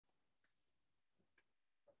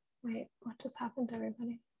Wait, what just happened to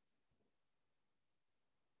everybody?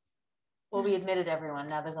 Well, we admitted everyone.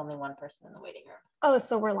 Now there's only one person in the waiting room. Oh,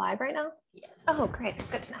 so we're live right now? Yes. Oh, great.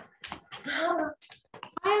 It's good to know. Hi,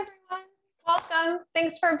 everyone. Welcome.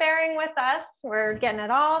 Thanks for bearing with us. We're getting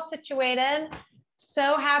it all situated.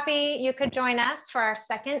 So happy you could join us for our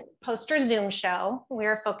second poster Zoom show.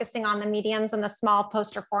 We're focusing on the mediums and the small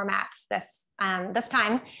poster formats this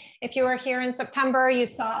time. If you were here in September, you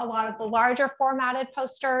saw a lot of the larger formatted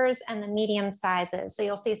posters and the medium sizes. So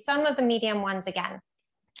you'll see some of the medium ones again.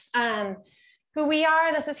 Who we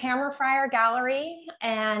are, this is Hammerfriar Gallery.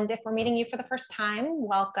 And if we're meeting you for the first time,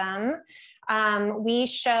 welcome. We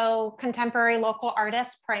show contemporary local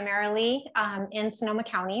artists primarily in Sonoma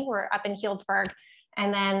County. We're up in Healdsburg.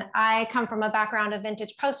 And then I come from a background of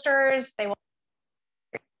vintage posters. They will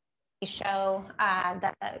show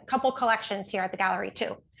a couple collections here at the gallery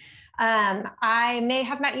too. I may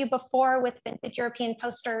have met you before with vintage European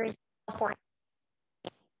posters.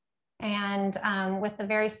 And with the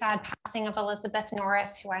very sad passing of Elizabeth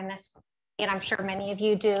Norris, who I miss, and I'm sure many of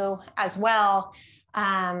you do as well,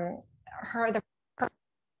 her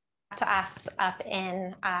to us up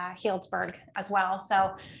in Healdsburg as well.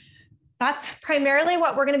 So that's primarily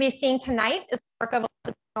what we're going to be seeing tonight is the work of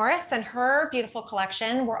Elizabeth Norris and her beautiful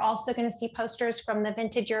collection. We're also going to see posters from the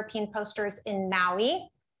vintage European posters in Maui.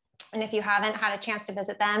 And if you haven't had a chance to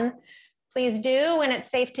visit them, please do when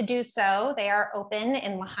it's safe to do so. They are open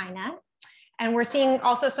in Lahaina. And we're seeing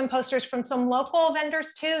also some posters from some local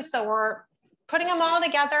vendors too. So we're putting them all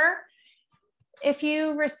together. If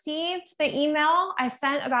you received the email I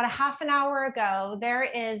sent about a half an hour ago, there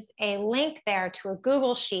is a link there to a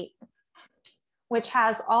Google Sheet, which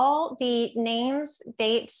has all the names,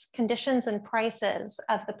 dates, conditions, and prices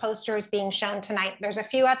of the posters being shown tonight. There's a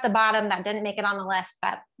few at the bottom that didn't make it on the list,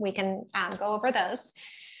 but we can go over those.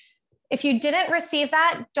 If you didn't receive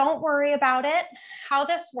that, don't worry about it. How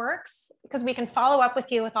this works, because we can follow up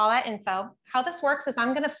with you with all that info. How this works is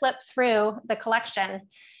I'm going to flip through the collection,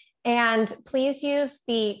 and please use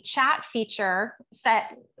the chat feature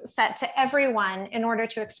set to everyone in order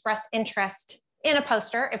to express interest in a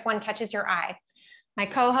poster if one catches your eye. My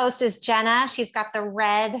co-host is Jenna. She's got the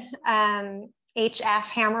red HF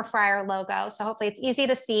Hammerfriar logo, so hopefully it's easy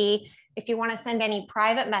to see. If you want to send any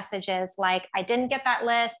private messages like, I didn't get that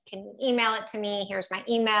list, can you email it to me? Here's my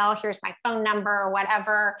email, here's my phone number, or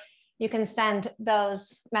whatever. You can send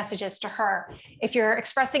those messages to her. If you're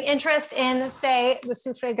expressing interest in, say, the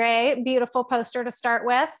Soufre Gray, beautiful poster to start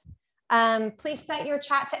with, please set your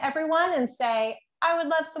chat to everyone and say, I would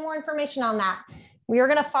love some more information on that. We are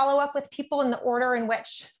going to follow up with people in the order in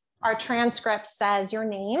which our transcript says your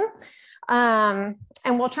name. And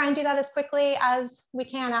we'll try and do that as quickly as we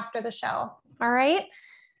can after the show. All right.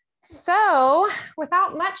 So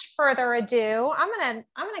without much further ado, I'm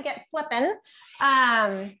gonna get flipping.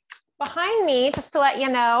 Behind me, just to let you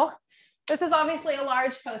know, this is obviously a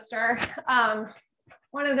large poster.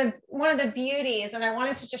 One of the beauties, and I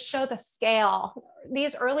wanted to just show the scale.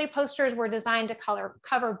 These early posters were designed to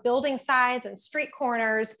cover building sides and street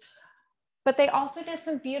corners, but they also did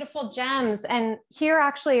some beautiful gems. And here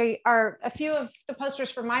actually are a few of the posters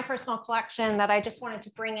from my personal collection that I just wanted to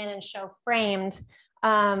bring in and show framed.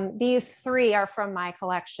 These three are from my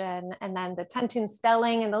collection. And then the Tentun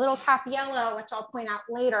Stelling and the little cap yellow, which I'll point out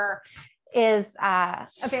later, is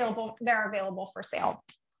available. They're available for sale.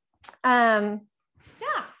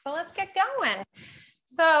 Yeah, so let's get going.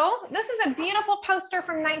 So this is a beautiful poster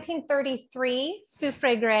from 1933,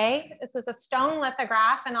 Soufre Gray. This is a stone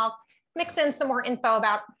lithograph, and I'll mix in some more info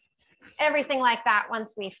about everything like that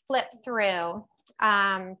once we flip through.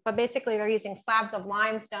 But basically they're using slabs of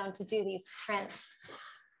limestone to do these prints.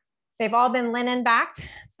 They've all been linen backed.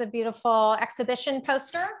 It's a beautiful exhibition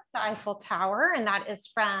poster, the Eiffel Tower, and that is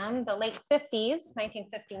from the late 50s,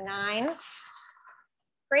 1959.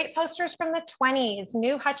 Great posters from the 20s,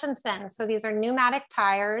 New Hutchinson. So these are pneumatic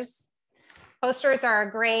tires. Posters are a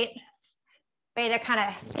great way to kind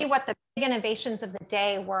of see what the big innovations of the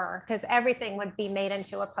day were, because everything would be made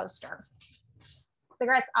into a poster.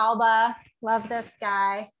 Cigarettes Alba, love this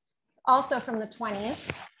guy. Also from the 20s,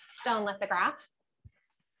 stone lithograph.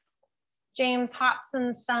 James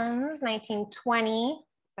Hobson's Sons, 1920.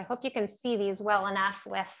 I hope you can see these well enough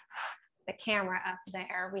with the camera up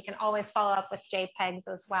there. We can always follow up with JPEGs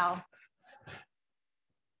as well.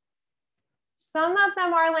 Some of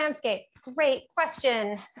them are landscape. Great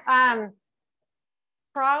question.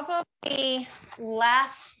 Probably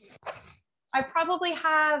less. I probably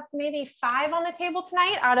have maybe 5 on the table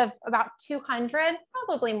tonight out of about 200,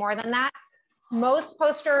 probably more than that. Most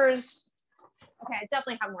posters, okay, I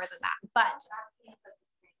definitely have more than that, but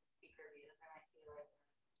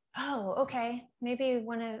Oh, okay. Maybe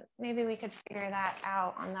we could figure that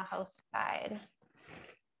out on the host side.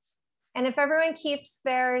 And if everyone keeps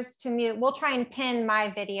theirs to mute, we'll try and pin my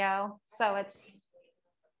video so it's.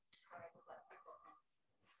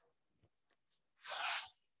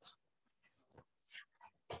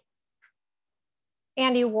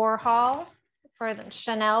 Andy Warhol for the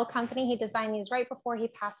Chanel company. He designed these right before he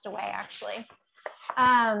passed away, actually.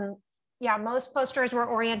 Yeah, most posters were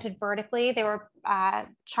oriented vertically. They were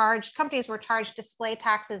companies were charged display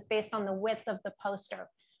taxes based on the width of the poster.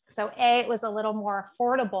 So it was a little more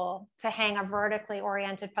affordable to hang a vertically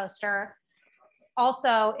oriented poster.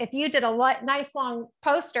 Also, if you did a nice long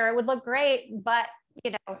poster, it would look great, but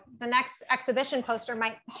you know, the next exhibition poster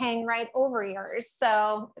might hang right over yours.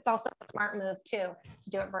 So it's also a smart move too, to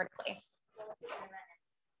do it vertically.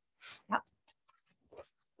 Yep.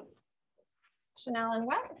 Chanel and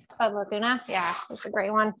what? Oh, Laguna. Yeah, that's a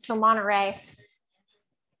great one. So Monterey.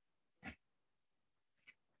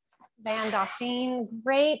 Van Dauphine,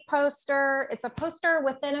 great poster. It's a poster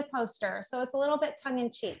within a poster. So it's a little bit tongue in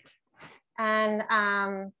cheek. And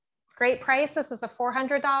great price. This is a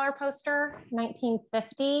 $400 poster,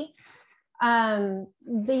 1950.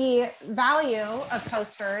 The value of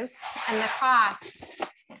posters and the cost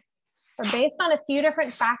are based on a few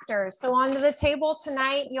different factors. So on the table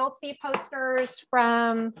tonight, you'll see posters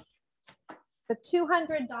from the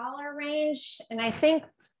 $200 range. And I think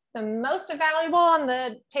the most valuable on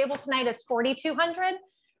the table tonight is $4,200.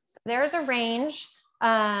 So there's a range.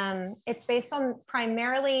 It's based on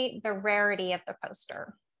primarily the rarity of the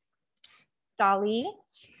poster. Dali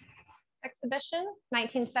exhibition,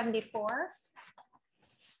 1974.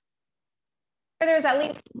 There's at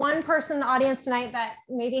least one person in the audience tonight that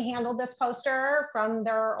maybe handled this poster from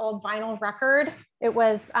their old vinyl record. It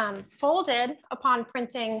was folded upon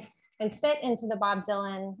printing and fit into the Bob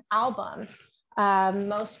Dylan album.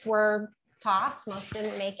 Most were tossed, most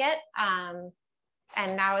didn't make it. And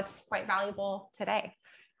now it's quite valuable today.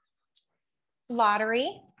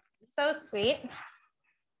 Lottery, so sweet.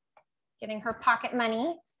 Getting her pocket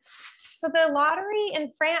money. So the lottery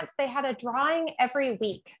in France, they had a drawing every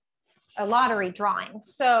week, a lottery drawing.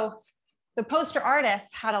 So the poster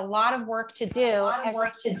artists had a lot of work to do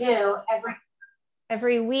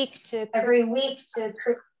every week to.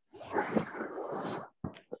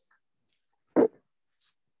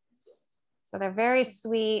 So they're very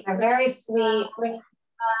sweet. My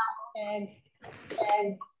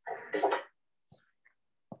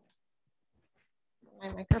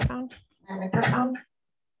microphone.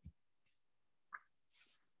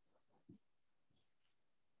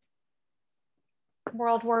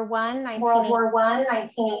 World War I,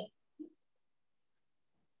 19.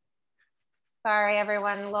 Sorry,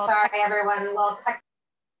 everyone.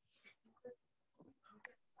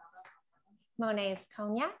 Monet's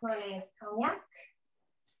cognac.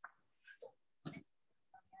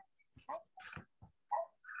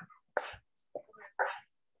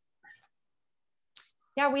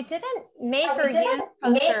 Yeah, we didn't make or use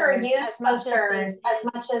posters as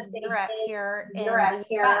much as they did here in the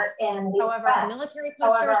US. However, our military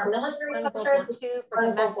posters were for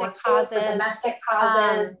domestic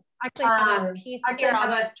causes. Actually, I have a piece here.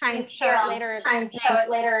 I'll try and show it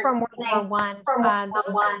later. From World War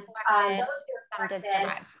I. Some did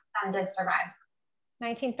survive.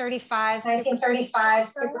 1935.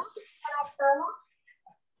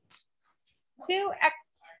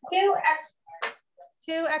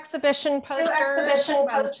 Two exhibition posters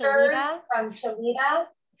from Toledo.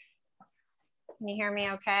 Can you hear me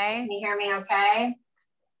okay?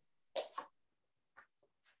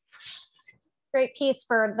 Great piece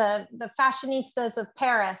for the fashionistas of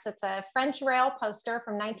Paris. It's a French rail poster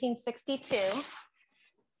from 1962.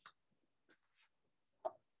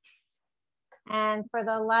 And for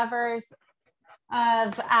the lovers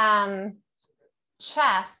of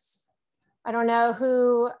chess, I don't know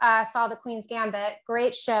who saw the Queen's Gambit,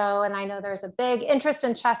 great show. And I know there's a big interest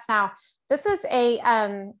in chess now. This is a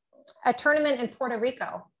tournament in Puerto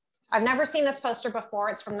Rico. I've never seen this poster before.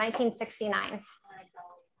 It's from 1969.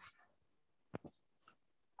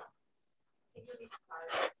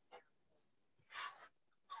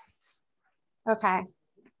 Okay,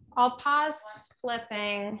 I'll pause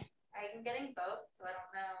flipping. I'm getting both, so I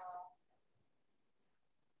don't know.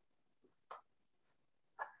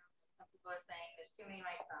 Some people are saying there's too many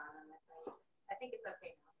mics on, and I think it's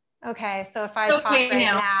okay now. Okay, so if I talk right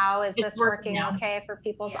now, is this working okay for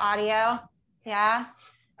people's audio? Yeah?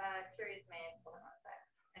 Curious man, hold on a sec.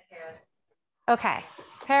 And Paris. Okay,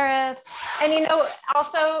 Paris. And you know,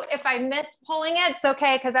 also, if I miss pulling it, it's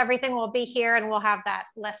okay, because everything will be here and we'll have that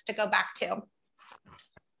list to go back to.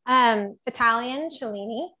 Italian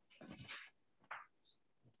Cellini.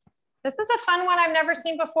 This is a fun one I've never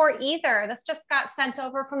seen before either. This just got sent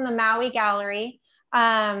over from the Maui Gallery.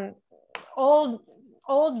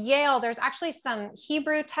 Old Yale, there's actually some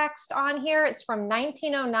Hebrew text on here. It's from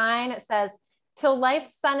 1909. It says, "Till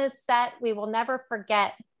life's sun is set, we will never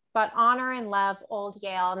forget, but honor and love old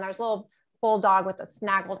Yale." And there's a little bulldog with a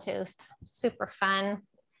snaggletooth, super fun.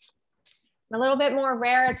 A little bit more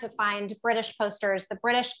rare to find British posters. The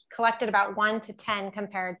British collected about 1 to 10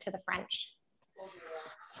 compared to the French.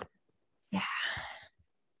 Yeah.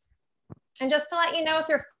 And just to let you know, if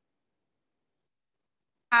you're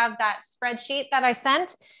have that spreadsheet that I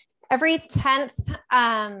sent, every 10th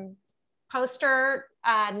poster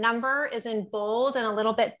number is in bold and a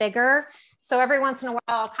little bit bigger. So every once in a while,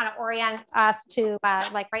 I'll kind of orient us to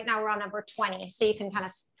like right now we're on number 20. So you can kind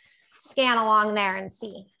of scan along there and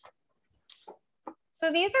see. So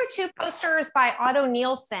these are 2 posters by Otto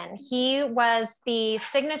Nielsen. He was the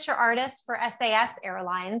signature artist for SAS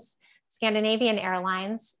Airlines, Scandinavian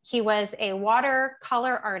Airlines. He was a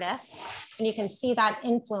watercolor artist, and you can see that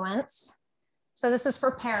influence. So this is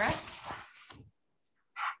for Paris.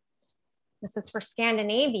 This is for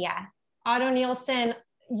Scandinavia. Otto Nielsen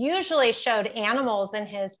usually showed animals in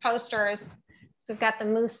his posters. So we've got the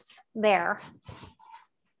moose there.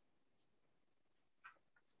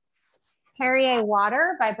 Perrier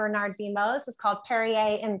Water by Bernard Vimos is called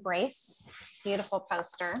Perrier Embrace. Beautiful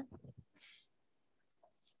poster.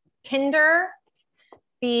 Kinder,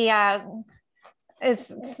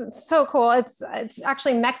 is so cool. It's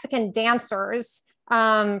actually Mexican dancers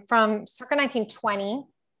from circa 1920.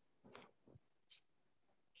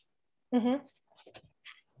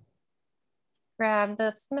 Grab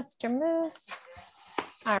this, Mr. Moose.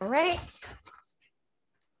 All right.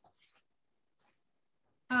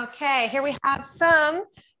 Okay, here we have some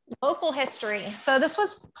local history. So this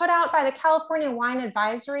was put out by the California Wine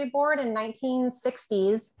Advisory Board in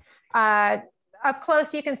 1960s. Up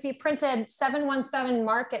close, you can see printed 717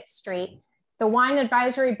 Market Street. The Wine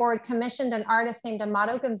Advisory Board commissioned an artist named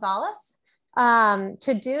Amado Gonzalez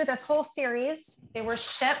to do this whole series. They were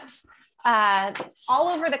shipped all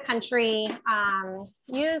over the country,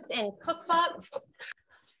 used in cookbooks.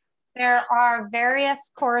 There are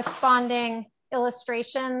various corresponding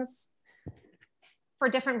illustrations for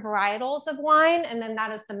different varietals of wine. And then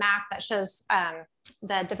that is the map that shows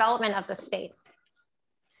the development of the state.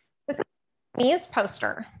 This is a Leys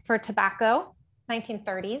poster for tobacco,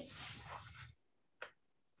 1930s.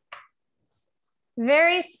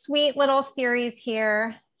 Very sweet little series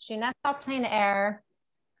here. Jeunesse au plein air.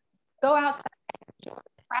 Go outside,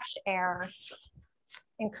 fresh air.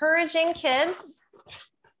 Encouraging kids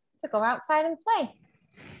to go outside and play.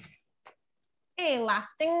 A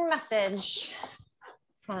lasting message.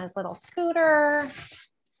 This one is Little Scooter.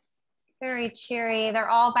 Very cheery. They're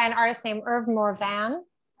all by an artist named Irv Morvan.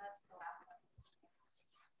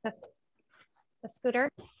 The scooter.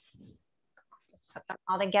 Just put them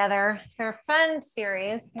all together. They're a fun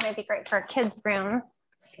series. Might be great for a kid's room.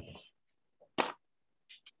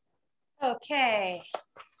 Okay.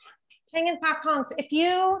 Chang and Pak Hongs. If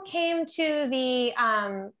you came to the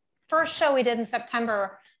first show we did in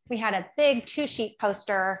September, we had a big 2-sheet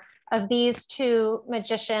poster of these 2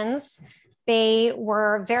 magicians. They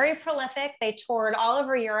were very prolific. They toured all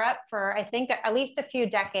over Europe for, I think, at least a few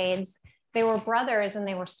decades. They were brothers and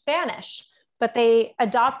they were Spanish, but they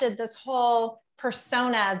adopted this whole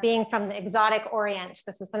persona being from the exotic Orient.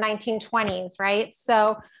 This is the 1920s, right?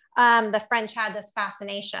 So the French had this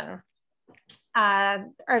fascination.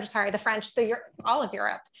 The French, all of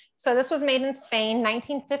Europe. So this was made in Spain,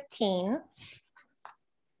 1915.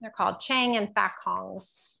 They're called Chang and Pak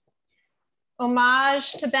Hongs.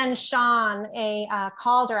 Homage to Ben Shahn, a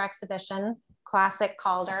Calder exhibition, classic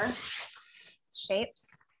Calder shapes.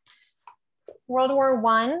 World War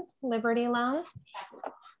I, Liberty Loan.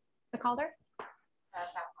 The Calder?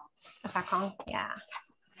 The Pak Hong, yeah.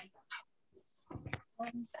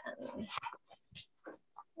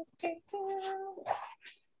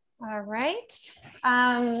 All right.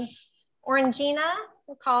 Orangina,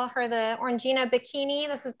 we'll call her the Orangina Bikini.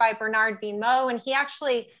 This is by Bernard Vimos, and he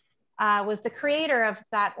actually was the creator of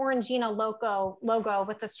that Orangina logo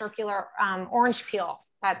with the circular orange peel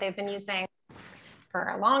that they've been using for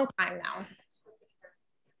a long time now.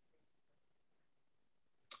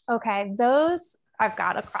 Okay, those I've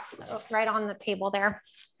got across, right on the table there.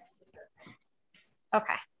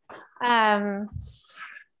 Okay.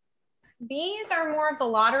 These are more of the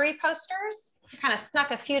lottery posters. Kind of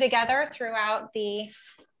snuck a few together throughout the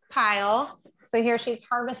pile. So here she's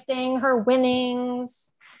harvesting her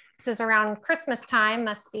winnings. This is around Christmas time,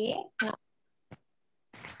 must be. No.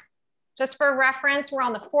 Just for reference, we're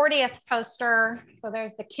on the 40th poster. So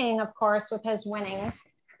there's the king, of course, with his winnings.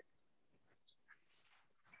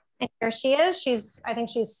 And here she is. I think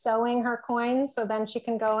she's sewing her coins so then she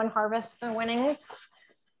can go and harvest the winnings.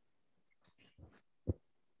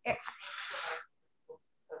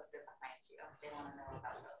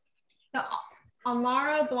 The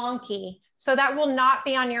Amaro Blanqui. So that will not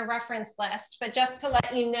be on your reference list, but just to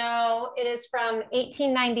let you know, it is from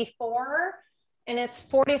 1894 and it's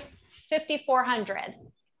 5,400.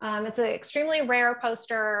 It's an extremely rare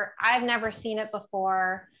poster. I've never seen it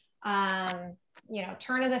before. You know,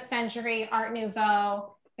 turn of the century, Art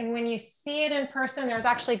Nouveau. And when you see it in person, there's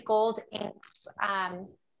actually gold inks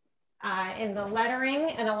in the lettering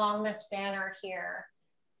and along this banner here.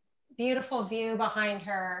 Beautiful view behind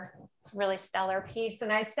her. It's a really stellar piece.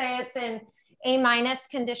 And I'd say it's in A-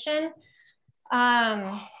 condition.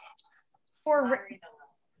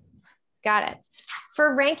 Got it.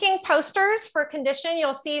 For ranking posters for condition,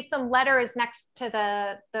 you'll see some letters next to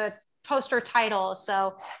the poster title.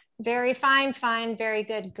 So very fine, fine, very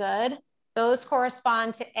good, good. Those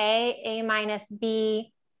correspond to A, A-,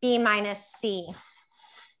 B, C.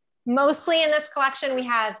 Mostly in this collection, we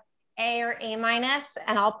have A or A-,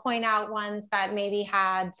 and I'll point out ones that maybe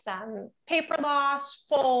had some paper loss,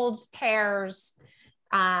 folds, tears.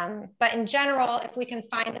 But in general, if we can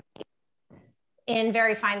find it in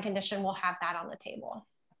very fine condition, we'll have that on the table.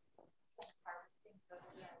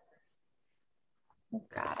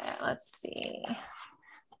 Got it, let's see.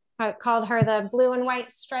 I called her the blue and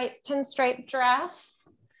white striped pinstripe dress.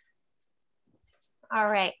 All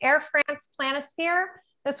right, Air France Planisphere.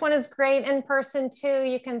 This one is great in person too.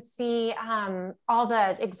 You can see all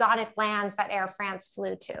the exotic lands that Air France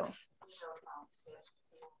flew to.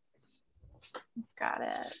 Got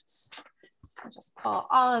it. I'll just pull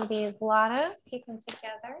all of these lottos, keep them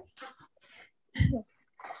together. All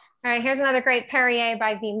right, here's another great Perrier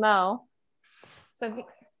by Vimo. So,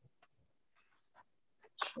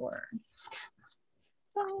 sure.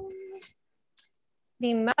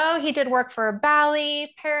 Vimo, he did work for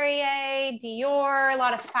Bally, Perrier, Dior, a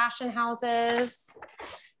lot of fashion houses.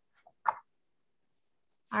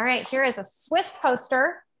 All right, here is a Swiss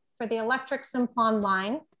poster for the Electric Simplon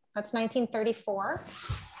line. That's 1934.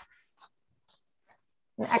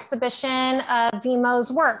 An exhibition of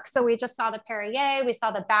Vimo's work. So we just saw the Perrier, we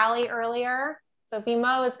saw the Bally earlier. So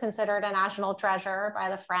Vimo is considered a national treasure by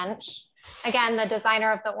the French. Again, the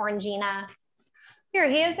designer of the Orangina. Here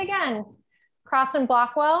he is again. Cross and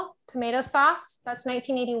Blockwell, tomato sauce, that's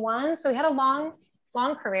 1981. So he had a long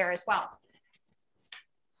career as well.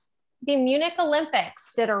 The Munich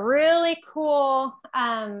Olympics did a really cool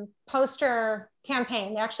poster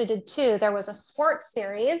campaign. They actually did two. There was a sports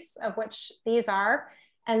series, of which these are,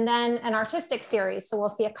 and then an artistic series. So we'll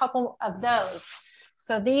see a couple of those.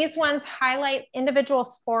 So these ones highlight individual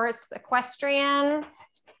sports, equestrian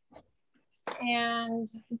and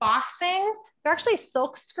boxing. They're actually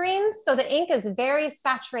silk screens. So the ink is very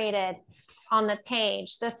saturated on the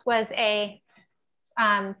page. This was a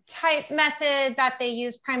type method that they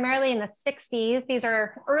used primarily in the 60s. These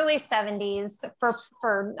are early 70s for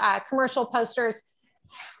commercial posters.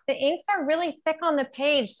 The inks are really thick on the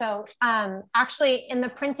page. So actually in the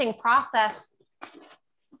printing process,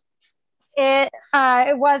 it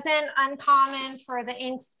wasn't uncommon for the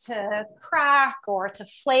inks to crack or to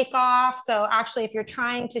flake off. So actually, if you're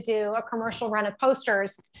trying to do a commercial run of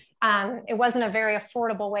posters, it wasn't a very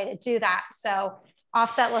affordable way to do that. So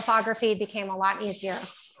offset lithography became a lot easier.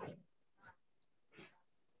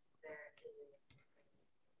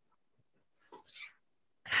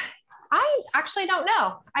 I actually don't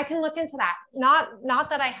know. I can look into that. Not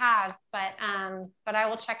that I have, but I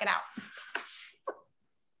will check it out.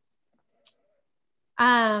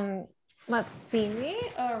 Let's see.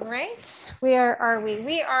 All right. Where are we?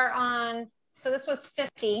 We are on, so this was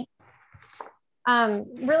 50.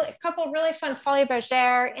 Really, a couple really fun Folies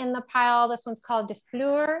Bergère in the pile. This one's called De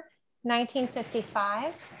Fleur,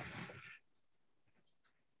 1955.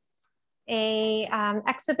 A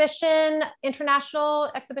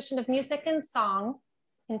international exhibition of music and song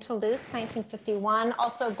in Toulouse, 1951,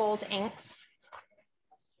 also gold inks.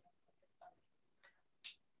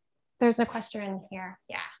 There's an equestrian here.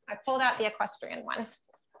 Yeah, I pulled out the equestrian one.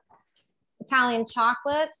 Italian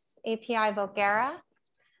chocolates, API Voghera.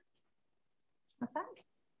 What's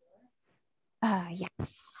that?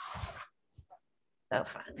 Yes. So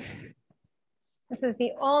fun. This is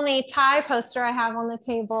the only Thai poster I have on the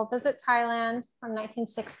table, Visit Thailand from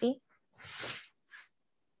 1960.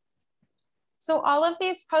 So all of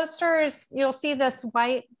these posters, you'll see this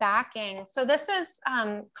white backing. So this is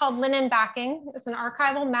called linen backing. It's an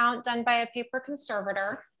archival mount done by a paper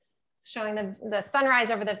conservator. showing the sunrise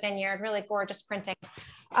over the vineyard, really gorgeous printing.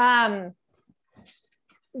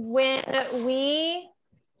 When we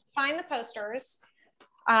find the posters,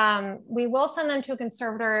 we will send them to a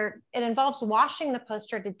conservator. It involves washing the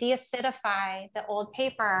poster to deacidify the old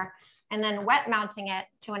paper and then wet mounting it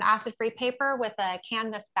to an acid-free paper with a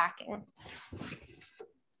canvas backing.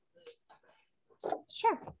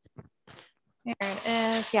 Sure. There it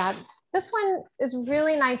is. Yeah, this one is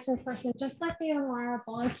really nice in person, just like the Amara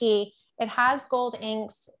Blanqui. It has gold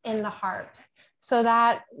inks in the harp. So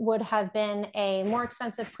that would have been a more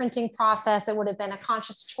expensive printing process. It would have been a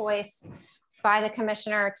conscious choice by the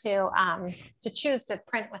commissioner to choose to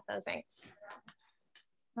print with those inks.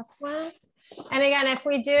 This one. And again, if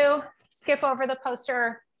we do skip over the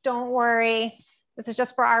poster, don't worry. This is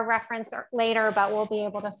just for our reference later, but we'll be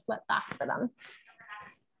able to flip back for them.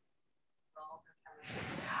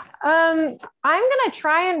 I'm gonna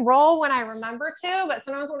try and roll when I remember to, but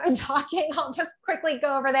sometimes when I'm talking, I'll just quickly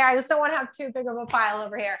go over there. I just don't want to have too big of a pile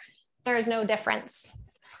over here. There is no difference.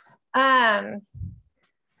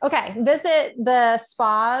 Okay, visit the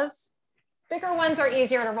spas. Bigger ones are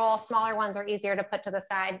easier to roll, smaller ones are easier to put to the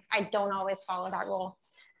side. I don't always follow that rule.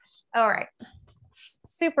 All right,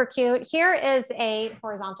 super cute. Here is a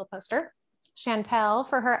horizontal poster, Chantel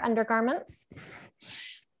for her undergarments.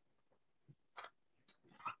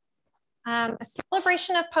 A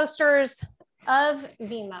celebration of posters of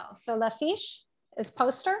Vimo. So l'affiche is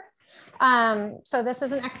poster. So this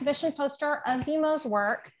is an exhibition poster of Vimo's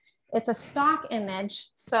work. It's a stock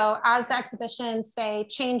image. So as the exhibition, say,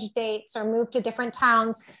 change dates or move to different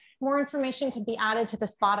towns, more information could be added to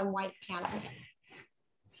this bottom white panel.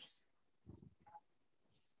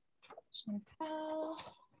 Chantel.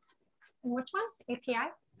 And which one?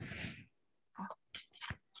 API? Oh.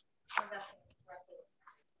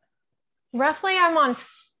 Roughly, I'm on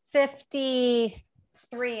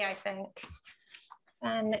 53, I think.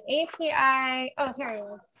 And the API, oh, here it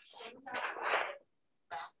is.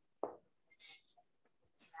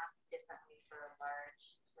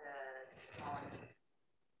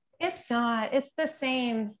 It's not, it's the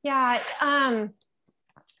same. Yeah,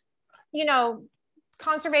 you know,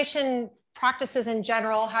 conservation practices in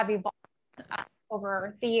general have evolved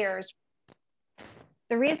over the years.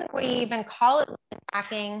 The reason we even call it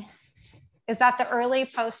tracking is that the early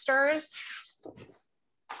posters,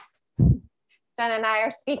 Jen and I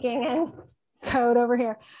are speaking in code over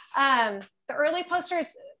here. The early poster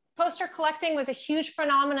collecting was a huge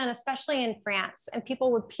phenomenon, especially in France. And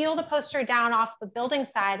people would peel the poster down off the building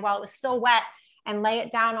side while it was still wet and lay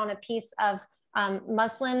it down on a piece of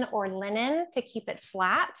muslin or linen to keep it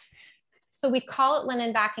flat. So we call it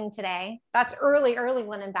linen backing today. That's early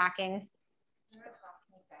linen backing.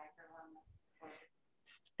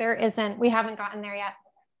 There isn't, we haven't gotten there yet.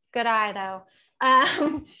 Good eye though.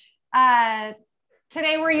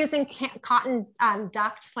 Today we're using cotton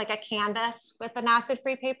duct, like a canvas with an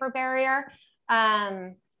acid-free paper barrier.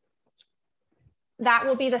 That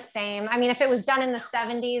will be the same. I mean, if it was done in the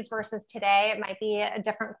 70s versus today, it might be a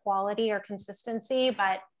different quality or consistency,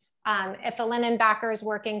 but if a linen backer is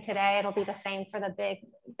working today, it'll be the same for the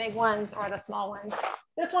big ones or the small ones.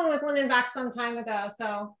 This one was linen back some time ago.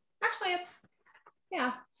 So actually it's,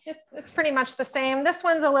 yeah, it's pretty much the same. This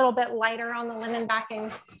one's a little bit lighter on the linen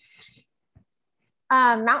backing.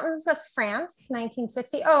 Mountains of France,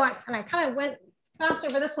 1960. Oh, and I kind of went fast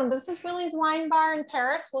over this one, but this is Willie's Wine Bar in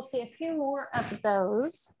Paris. We'll see a few more of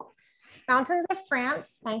those. Mountains of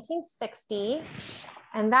France, 1960.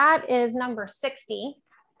 And that is number 60.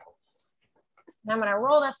 And I'm gonna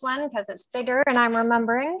roll this one because it's bigger and I'm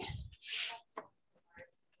remembering.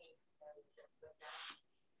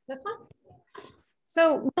 This one?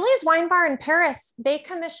 So Willie's Wine Bar in Paris, they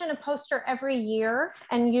commission a poster every year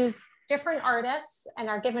and use different artists and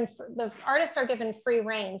are given, the artists are given free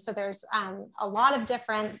reign. So there's a lot of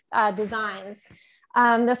different designs.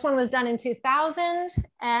 This one was done in 2000.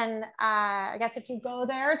 And I guess if you go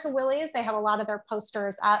there to Willie's, they have a lot of their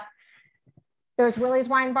posters up. There's Willie's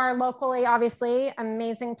Wine Bar locally, obviously,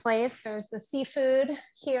 amazing place. There's the seafood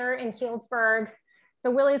here in Healdsburg. The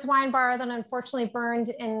Willie's Wine Bar that unfortunately burned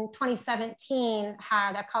in 2017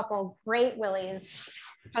 had a couple great Willie's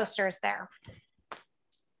posters there.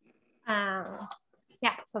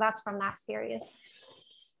 Yeah, so that's from that series.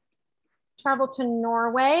 Travel to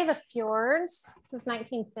Norway, the fjords. This is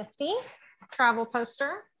 1950, travel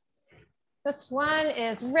poster. This one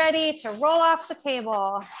is ready to roll off the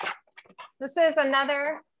table. This is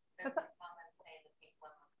another.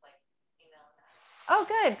 Oh,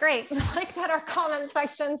 good, great. I like that our comment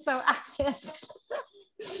section's so active.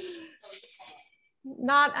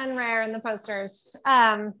 Not unrare in the posters,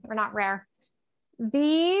 or not rare.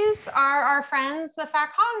 These are our friends, the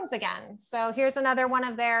Fat Hogs again. So here's another one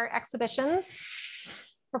of their exhibitions,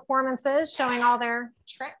 performances showing all their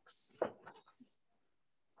tricks.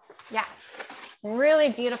 Yeah, really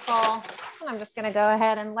beautiful. I'm just gonna go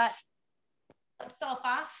ahead and let itself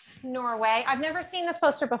off. Norway. I've never seen this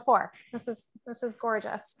poster before. This is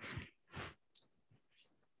gorgeous.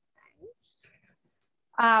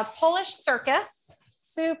 Polish circus,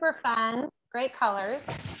 super fun, great colors.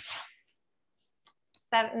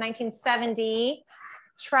 1970.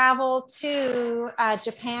 Travel to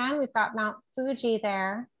Japan. We've got Mount Fuji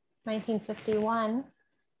there, 1951.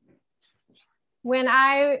 When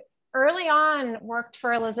I early on worked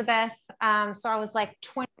for Elizabeth, so I was like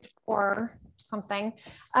 24 something,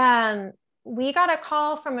 we got a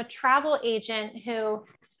call from a travel agent who,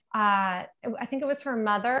 I think it was her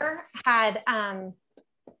mother, had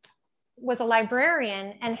was a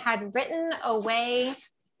librarian and had written away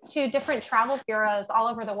to different travel bureaus all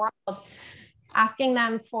over the world, asking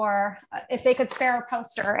them for if they could spare a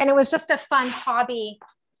poster. And it was just a fun hobby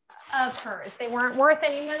of hers. They weren't worth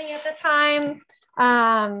any money at the time,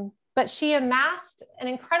 but she amassed an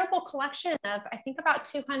incredible collection of, I think, about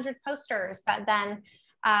 200 posters that then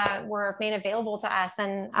were made available to us.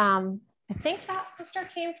 And I think that poster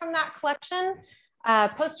came from that collection.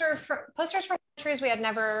 Posters from countries we had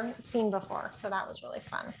never seen before. So that was really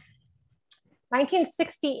fun.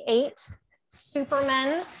 1968,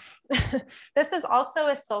 Superman. This is also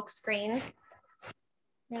a silk screen.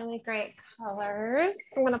 Really great colors.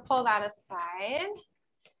 I'm going to pull that aside.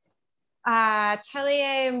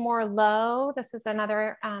 Atelier Morlot. This is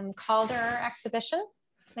another Calder exhibition,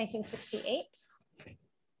 1968.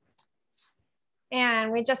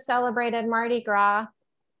 And we just celebrated Mardi Gras.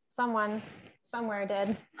 Someone somewhere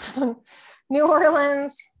did. New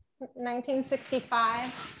Orleans,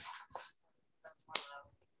 1965.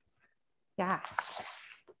 Yeah.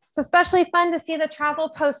 It's especially fun to see the travel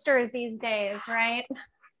posters these days, right?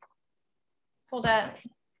 Sold a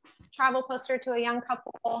travel poster to a young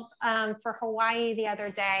couple for Hawaii the other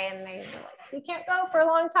day, and they were like, we can't go for a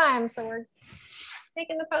long time, so we're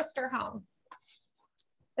taking the poster home.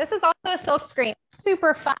 This is also a silk screen,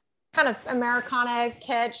 super fun, kind of Americana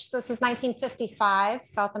kitsch. This is 1955,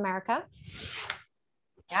 South America.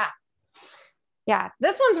 Yeah. Yeah,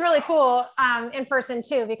 this one's really cool in person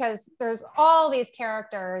too, because there's all these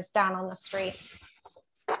characters down on the street.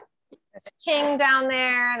 There's a king down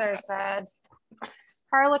there. There's a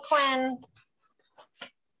Harlequin.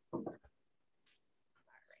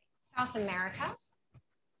 South America.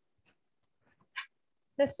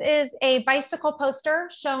 This is a bicycle poster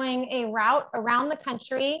showing a route around the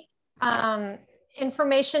country.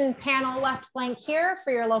 Information panel left blank here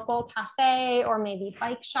for your local cafe or maybe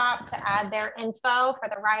bike shop to add their info for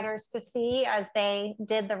the riders to see as they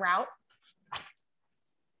did the route.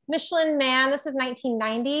 Michelin Man, this is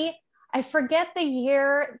 1990. I forget the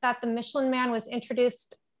year that the Michelin Man was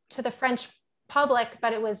introduced to the French public,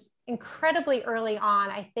 but it was incredibly early on.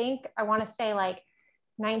 I think I want to say like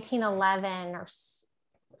 1911 or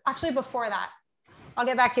actually before that. I'll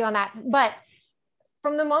get back to you on that. But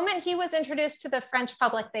from the moment he was introduced to the French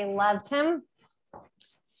public, they loved him.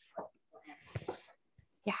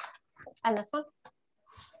 Yeah, and this one,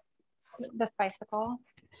 this bicycle.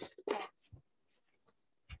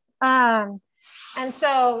 And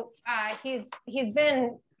so he's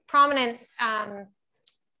been prominent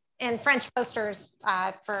in French posters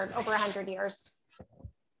for over 100 years.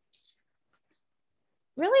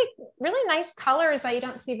 Really nice colors that you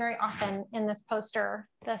don't see very often in this poster.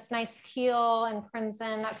 This nice teal and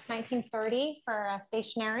crimson, that's 1930 for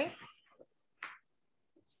stationery.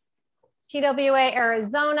 TWA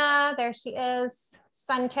Arizona, there she is,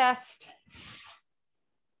 sun-kissed.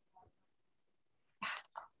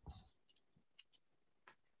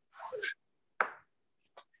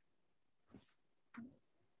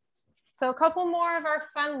 So a couple more of our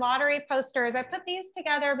fun lottery posters. I put these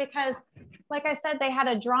together because, like I said, they had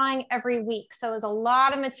a drawing every week. So it was a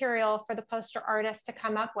lot of material for the poster artist to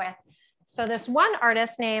come up with. So this one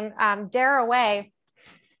artist named Daraway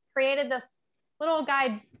created this little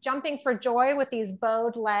guy jumping for joy with these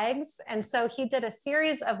bowed legs. And so he did a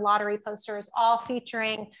series of lottery posters all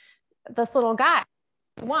featuring this little guy,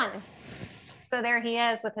 one. So there he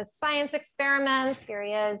is with his science experiments. Here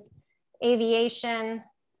he is, aviation.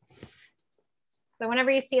 So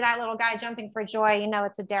whenever you see that little guy jumping for joy, you know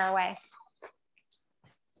it's a Daraway.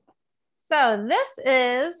 So this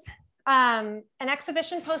is an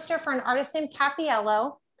exhibition poster for an artist named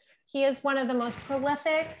Cappiello. He is one of the most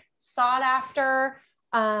prolific, sought after,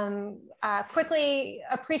 quickly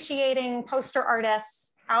appreciating poster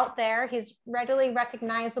artists out there. He's readily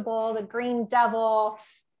recognizable, the Green Devil.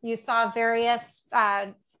 You saw various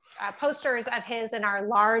posters of his in our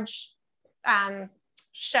large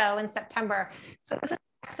show in September. So this is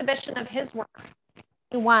an exhibition of his work.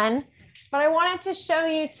 One, but I wanted to show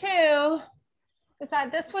you too, is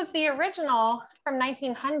that this was the original from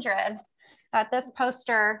 1900 that this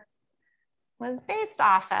poster was based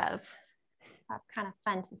off of. That's kind of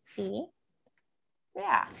fun to see.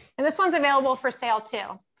 Yeah, and this one's available for sale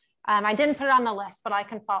too. I didn't put it on the list, but I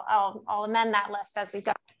can follow, I'll amend that list as we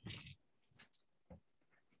go.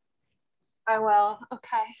 I will,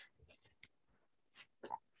 okay.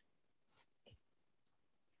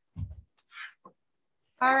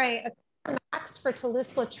 All right, Max for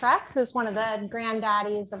Toulouse-Lautrec, who's one of the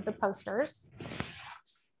granddaddies of the posters.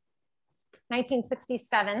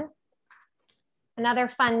 1967. Another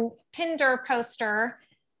fun Pinder poster.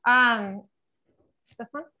 This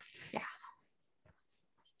one? Yeah.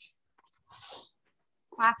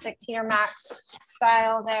 Classic Peter Max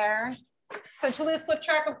style there. So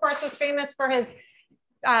Toulouse-Lautrec, of course, was famous for his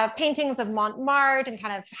paintings of Montmartre and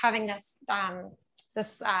kind of having this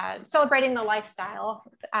celebrating the lifestyle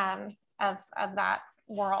of that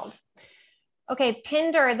world. Okay,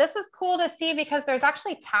 Pinder, this is cool to see because there's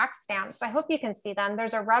actually tax stamps. I hope you can see them.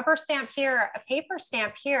 There's a rubber stamp here, a paper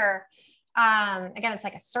stamp here. Again, it's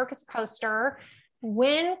like a circus poster.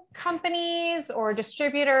 When companies or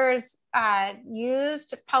distributors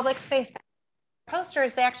used public space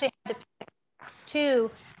posters, they actually had to pay tax to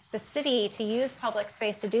the city to use public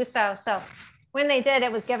space to do so. So when they did,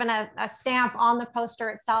 it was given a stamp on the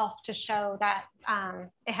poster itself to show that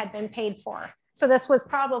it had been paid for. So this was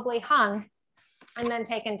probably hung and then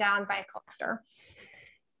taken down by a collector.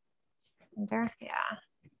 Yeah.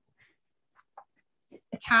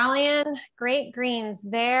 Italian, great greens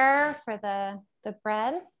there for the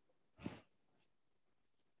bread.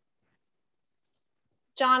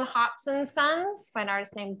 John Hobson's Sons by an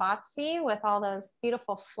artist named Botzi with all those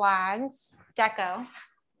beautiful flags, deco.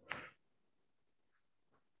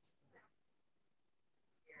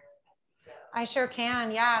 I sure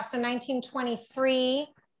can, yeah. So 1923,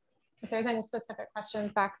 if there's any specific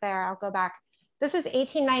questions back there, I'll go back. This is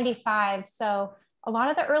 1895. So a lot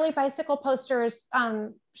of the early bicycle posters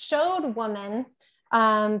showed women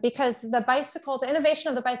because the innovation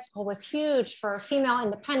of the bicycle was huge for female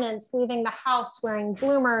independence, leaving the house wearing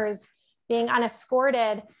bloomers, being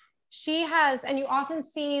unescorted. She has, and you often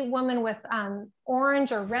see women with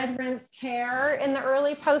orange or red rinsed hair in the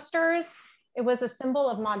early posters. It was a symbol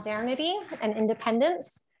of modernity and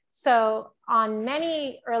independence. So on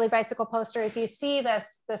many early bicycle posters, you see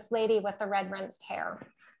this lady with the red rinsed hair.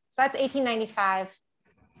 So that's 1895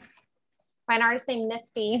 by an artist named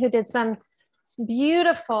Misty, who did some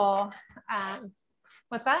beautiful,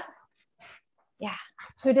 what's that? Yeah,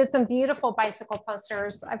 who did some beautiful bicycle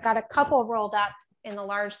posters. I've got a couple rolled up in the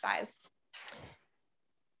large size.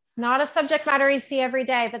 Not a subject matter you see every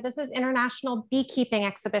day, but this is International Beekeeping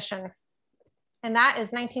Exhibition. And that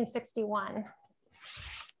is 1961.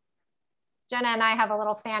 Jenna and I have a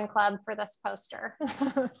little fan club for this poster.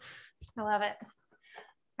 I love it.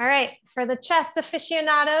 All right, for the chess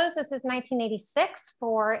aficionados, this is 1986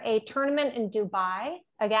 for a tournament in Dubai.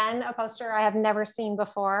 Again, a poster I have never seen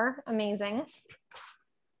before, amazing.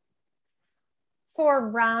 For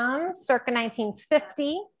rum, circa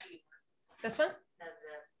 1950. This one?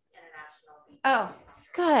 Oh,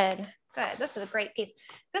 good. Good. This is a great piece.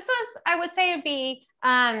 This was, I would say, would be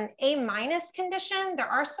A- condition. There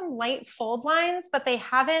are some light fold lines, but they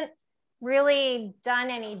haven't really done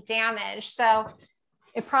any damage. So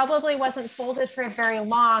it probably wasn't folded for very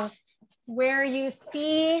long. Where you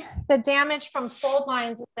see the damage from fold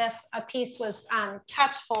lines is if a piece was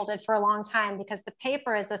kept folded for a long time because the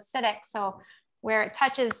paper is acidic. So where it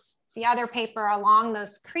touches the other paper along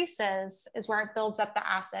those creases is where it builds up the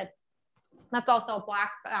acid. That's also a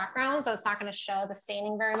black background, so it's not going to show the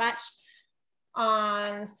staining very much.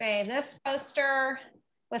 On, say, this poster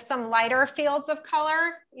with some lighter fields of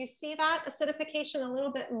color, you see that acidification a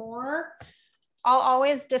little bit more. I'll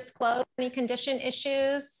always disclose any condition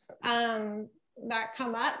issues that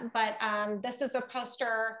come up, but this is a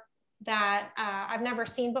poster that I've never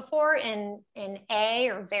seen before in A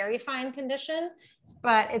or very fine condition,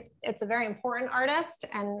 but it's a very important artist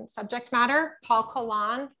and subject matter. Paul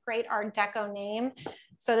Colon, great Art Deco name.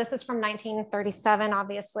 So this is from 1937,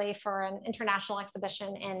 obviously, for an international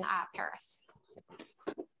exhibition in Paris.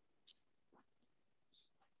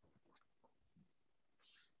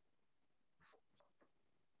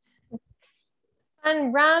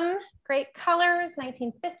 Fun rum, great colors,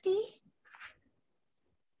 1950.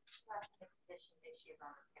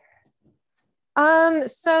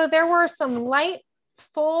 So there were some light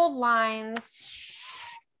fold lines,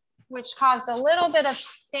 which caused a little bit of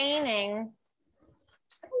staining.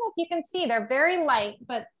 I don't know if you can see, they're very light,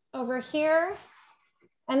 but over here,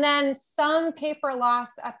 and then some paper loss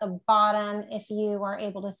at the bottom, if you are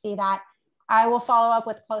able to see that. I will follow up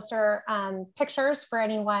with closer pictures for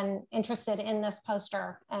anyone interested in this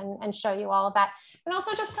poster and show you all of that. And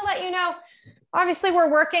also just to let you know, obviously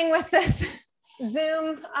we're working with this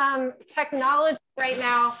Zoom technology right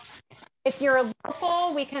now. If you're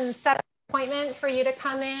local, we can set an appointment for you to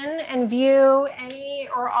come in and view any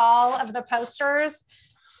or all of the posters.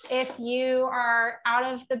 If you are out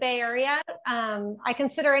of the Bay Area, I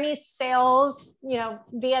consider any sales,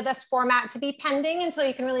 via this format to be pending until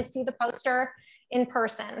you can really see the poster in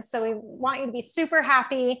person. So we want you to be super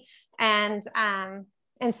happy and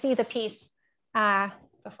see the piece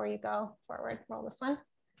before you go forward. Roll this one.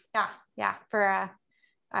 Yeah, for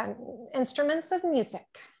instruments of music,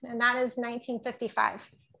 and that is 1955.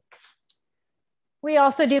 We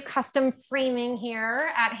also do custom framing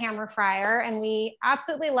here at Hammerfriar, and we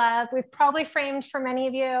absolutely love, we've probably framed for many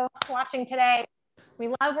of you watching today, we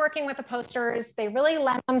love working with the posters. They really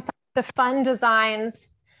lend themselves to fun designs.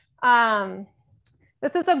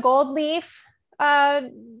 This is a gold leaf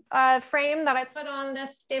frame that I put on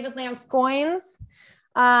this David Lance Goins.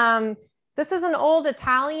 This is an old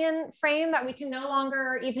Italian frame that we can no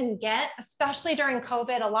longer even get, especially during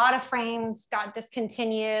COVID. A lot of frames got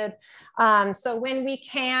discontinued. So when we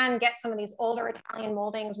can get some of these older Italian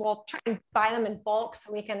moldings, we'll try and buy them in bulk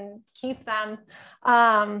so we can keep them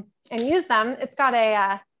and use them. It's got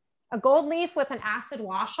a gold leaf with an acid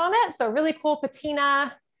wash on it. So really cool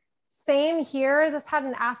patina. Same here. This had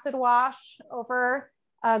an acid wash over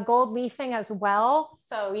gold leafing as well.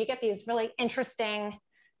 So you get these really interesting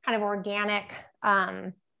kind of organic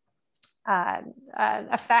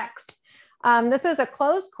effects. This is a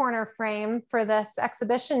closed corner frame for this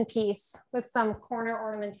exhibition piece with some corner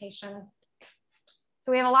ornamentation.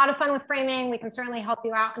 So we have a lot of fun with framing. We can certainly help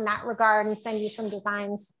you out in that regard and send you some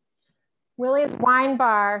designs. Willie's Wine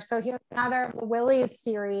Bar. So here's another of the Willie's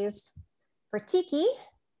series for Tiki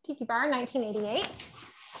Bar, 1988.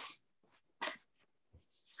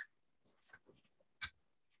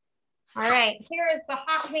 All right, here is the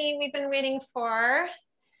Hockney we've been waiting for.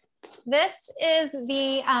 This is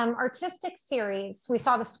the artistic series. We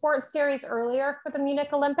saw the sports series earlier for the Munich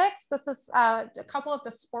Olympics. This is a couple of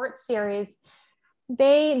the sports series.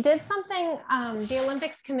 They did something the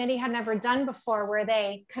Olympics committee had never done before, where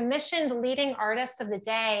they commissioned leading artists of the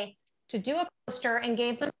day to do a poster and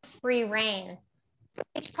gave them free rein.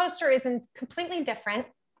 Each poster is completely different.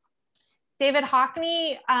 David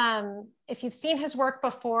Hockney, if you've seen his work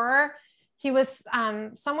before, he was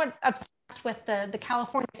somewhat obsessed with the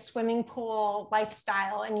California swimming pool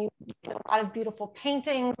lifestyle, and you did a lot of beautiful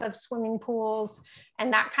paintings of swimming pools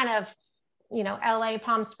and that kind of, LA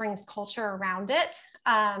Palm Springs culture around it.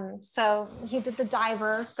 So he did the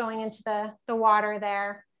diver going into the water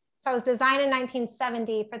there. So it was designed in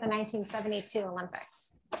 1970 for the 1972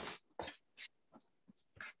 Olympics.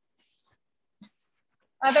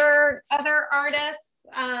 Other artists,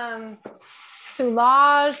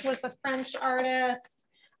 Soulage was the French artist.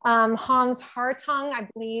 Hans Hartung, I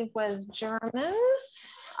believe, was German.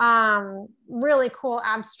 Really cool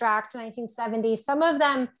abstract 1970. Some of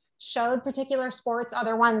them showed particular sports.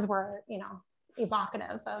 Other ones were,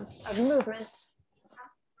 evocative of movement.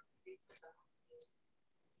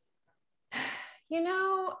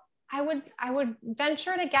 I would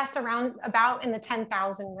venture to guess about in the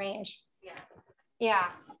 10,000 range. Yeah,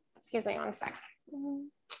 excuse me one sec.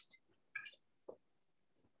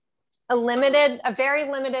 A very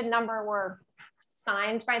limited number were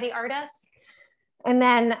signed by the artists. And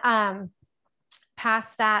then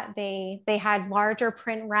past that, they had larger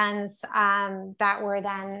print runs that were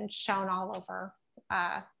then shown all over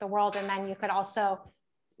the world. And then you could also,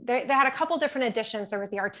 they had a couple different editions. There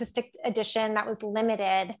was the artistic edition that was limited,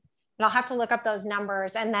 and I'll have to look up those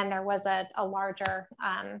numbers. And then there was a larger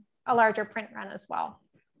print run as well.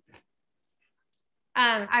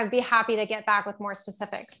 I'd be happy to get back with more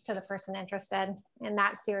specifics to the person interested in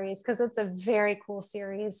that series, because it's a very cool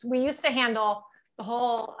series. We used to handle the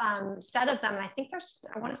whole set of them. And I think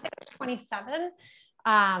I want to say there's 27.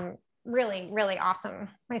 Really, really awesome.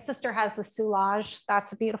 My sister has the Soulage.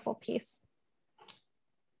 That's a beautiful piece.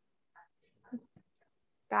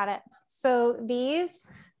 Got it. So this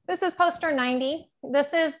is poster 90.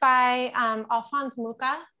 This is by Alphonse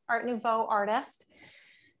Mucha, Art Nouveau artist.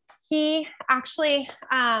 He actually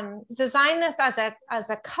designed this as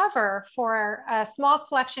a cover for a small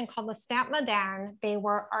collection called Le Stamp Moderne. They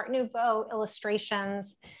were Art Nouveau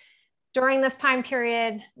illustrations. during this time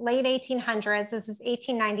period, late 1800s, this is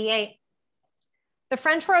 1898, the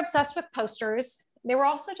French were obsessed with posters. They were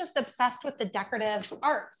also just obsessed with the decorative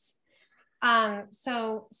arts.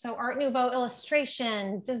 So Art Nouveau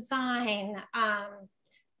illustration, design,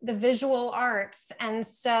 the visual arts. And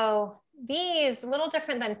so these, a little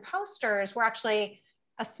different than posters, were actually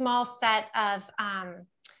a small set of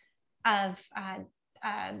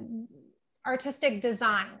artistic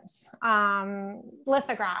designs,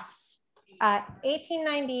 lithographs,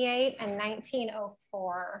 1898 and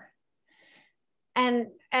 1904. And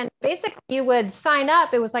basically you would sign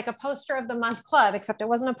up. It was like a poster of the month club, except it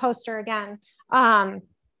wasn't a poster again, an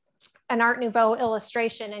Art Nouveau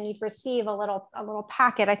illustration, and you'd receive a little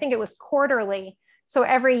packet. I think it was quarterly. So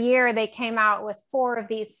every year they came out with 4 of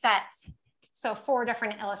these sets. So 4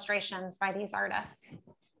 different illustrations by these artists.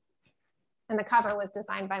 And the cover was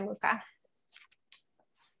designed by Mucha.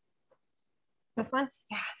 This one?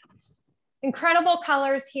 Yeah. Incredible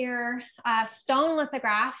colors here. Stone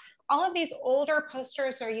lithograph. All of these older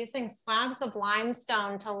posters are using slabs of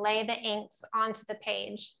limestone to lay the inks onto the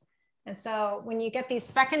page. And so when you get these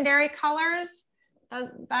secondary colors,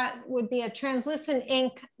 that would be a translucent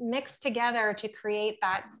ink mixed together to create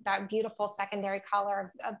that beautiful secondary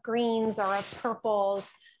color of greens or of purples.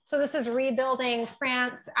 So this is rebuilding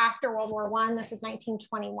France after World War I. This is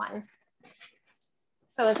 1921.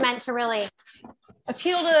 So it's meant to really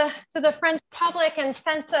appeal to the French public and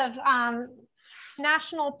sense of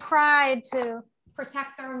national pride, to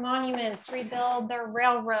protect their monuments, rebuild their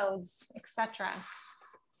railroads, etc.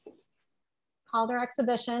 Calder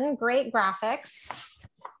exhibition, great graphics.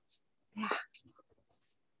 Yeah.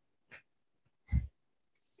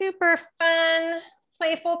 Super fun,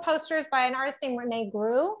 playful posters by an artist named Rene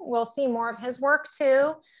Gru. We'll see more of his work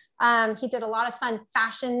too. He did a lot of fun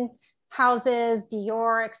fashion houses,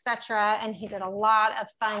 Dior, etc. And he did a lot of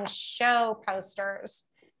fun show posters.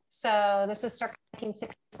 So this is circa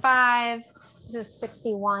 1965, this is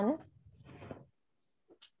 61.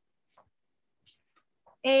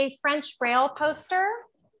 A French rail poster.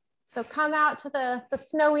 So come out to the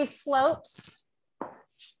snowy slopes.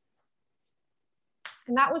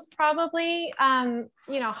 And that was probably,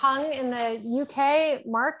 you know, hung in the UK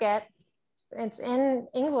market. It's in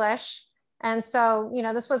English. And so, you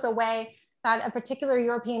know, this was a way that a particular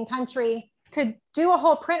European country could do a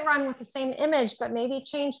whole print run with the same image, but maybe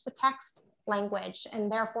change the text language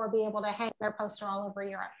and therefore be able to hang their poster all over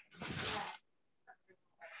Europe.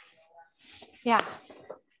 Yeah.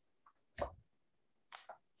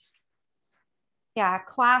 Yeah,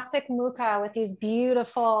 classic Mucha with these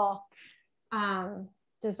beautiful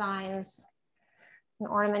designs and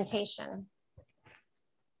ornamentation.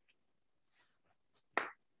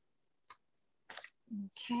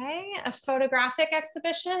 Okay, a photographic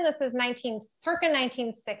exhibition. This is circa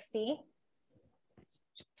 1960.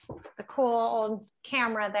 The cool old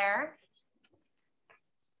camera there.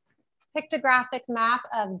 Pictographic map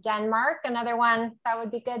of Denmark, another one that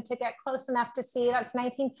would be good to get close enough to see. That's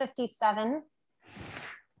 1957.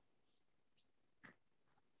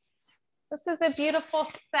 This is a beautiful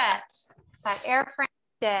set that Air France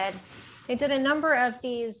did. They did a number of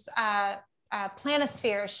these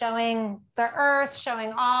planispheres showing the Earth,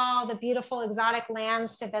 showing all the beautiful exotic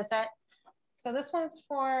lands to visit. So this one's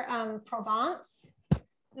for Provence.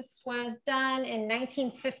 This was done in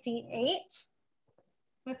 1958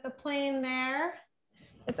 with the plane there.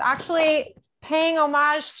 It's actually paying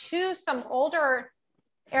homage to some older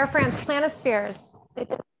Air France planispheres. They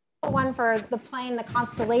did one for the plane, the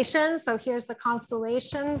constellation. So here's the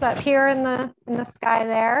constellations up here in the sky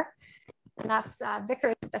there. And that's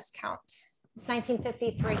Vickers Viscount. It's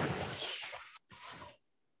 1953.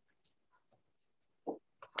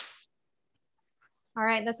 All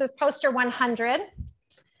right, this is poster 100.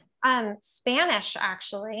 Spanish,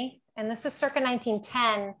 actually. And this is circa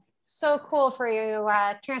 1910. So cool for you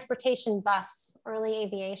transportation buffs, early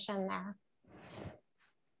aviation there.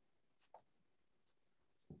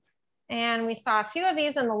 And we saw a few of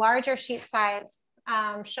these in the larger sheet size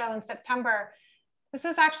show in September. This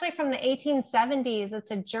is actually from the 1870s.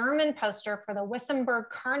 It's a German poster for the Wissembourg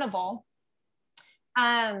Carnival.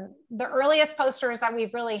 The earliest posters that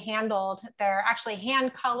we've really handled, they're actually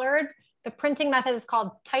hand colored. The printing method is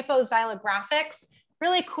called typoxylographics.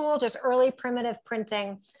 Really cool, just early primitive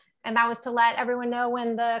printing. And that was to let everyone know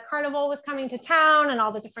when the carnival was coming to town and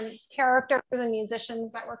all the different characters and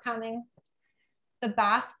musicians that were coming. The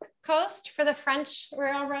Basque Coast for the French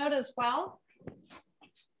Railroad as well.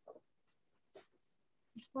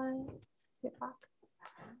 This one, this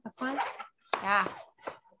one, yeah.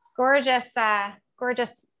 Gorgeous,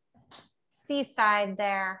 gorgeous seaside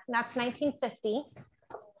there. And that's 1950.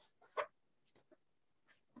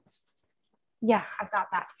 Yeah, I've got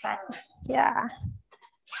that set. Yeah.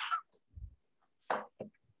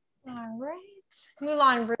 All right,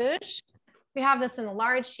 Moulin Rouge. We have this in the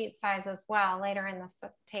large sheet size as well later in this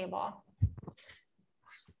table.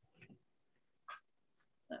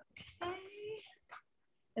 Okay.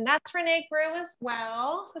 And that's Rene Gru as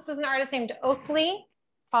well. This is an artist named Oakley,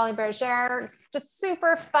 Polly Bergère. It's just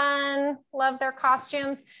super fun. Love their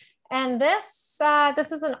costumes. And this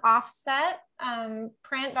is an offset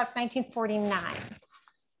print. That's 1949.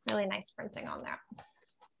 Really nice printing on there.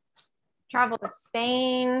 Travel to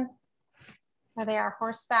Spain. There they are,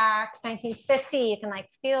 horseback. 1950, you can like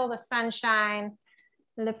feel the sunshine.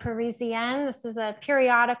 Le Parisien, this is a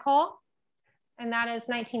periodical, and that is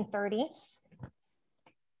 1930.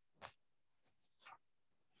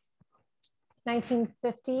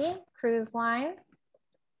 1950, cruise line.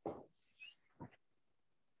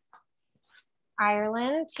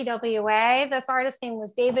 Ireland, TWA. This artist's name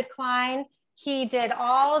was David Klein. He did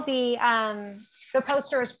all the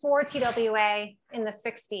posters for TWA in the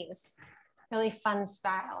 60s. Really fun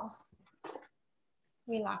style.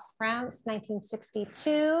 We left France,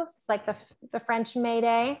 1962. It's like the French May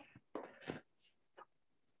Day.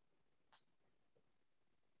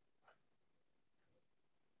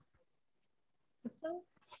 This one?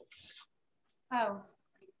 Oh,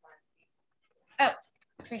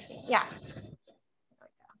 Tracy, yeah.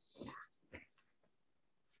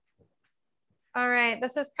 All right,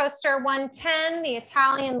 this is poster 110, the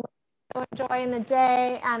Italian Joy in the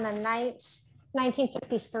Day and the Night,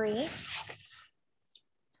 1953.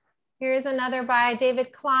 Here's another by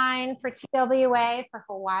David Klein for TWA for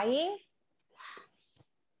Hawaii.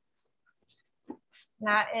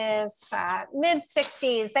 That is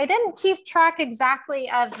mid-60s. They didn't keep track exactly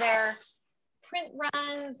of their print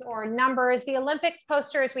runs or numbers. The Olympics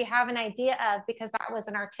posters we have an idea of because that was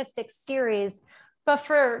an artistic series. But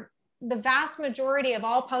for the vast majority of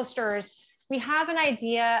all posters, we have an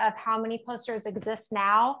idea of how many posters exist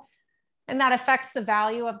now, and that affects the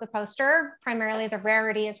value of the poster. Primarily the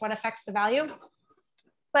rarity is what affects the value.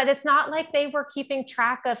 But it's not like they were keeping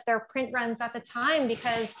track of their print runs at the time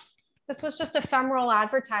because this was just ephemeral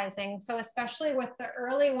advertising. So especially with the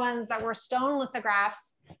early ones that were stone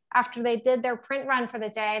lithographs, after they did their print run for the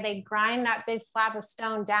day, they grind that big slab of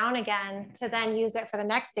stone down again to then use it for the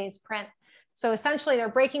next day's print. So essentially they're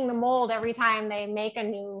breaking the mold every time they make a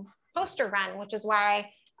new poster run, which is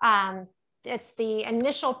why it's the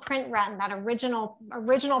initial print run, that original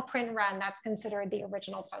print run, that's considered the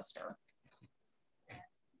original poster.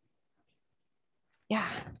 Yeah.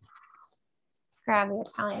 Grab the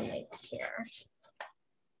Italian Lakes here.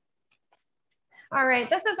 All right,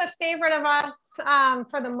 this is a favorite of us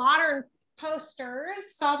for the modern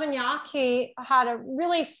posters. Sauvignac, he had a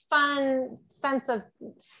really fun sense of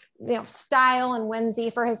style and whimsy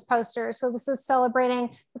for his posters. So this is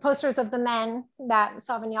celebrating the posters of the men that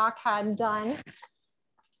Sauvignac had done.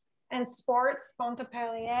 And sports,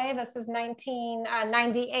 Montpellier, this is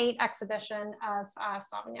 1998 exhibition of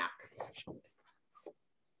Sauvignac.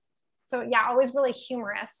 So yeah, always really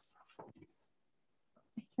humorous.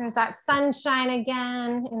 There's that sunshine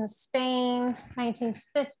again in Spain,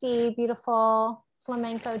 1950, beautiful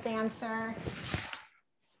flamenco dancer.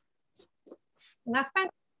 And that's by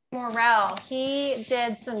Morel. He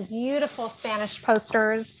did some beautiful Spanish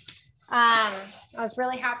posters. I was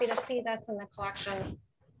really happy to see this in the collection.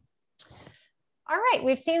 All right,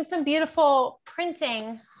 we've seen some beautiful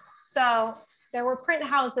printing. So there were print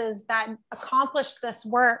houses that accomplished this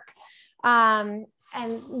work. And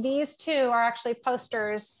these two are actually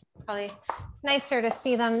posters, probably nicer to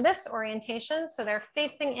see them this orientation. So they're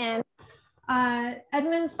facing in.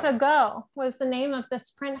 Edmond Sagot was the name of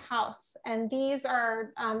this print house. And these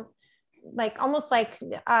are almost like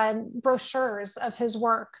brochures of his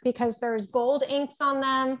work because there's gold inks on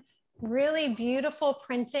them, really beautiful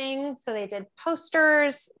printing. So they did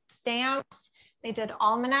posters, stamps, they did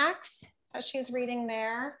almanacs that she's reading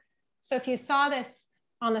there. So if you saw this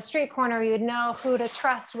on the street corner, you'd know who to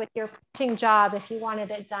trust with your printing job if you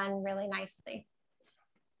wanted it done really nicely.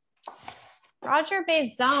 Roger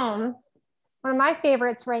Bezome, one of my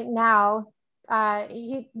favorites right now,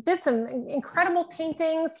 he did some incredible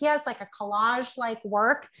paintings. He has like a collage-like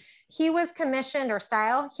work. He was commissioned, or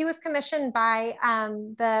style, he was commissioned by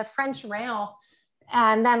the French Rail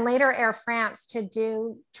and then later Air France to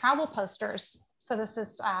do travel posters. So this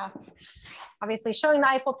is obviously showing the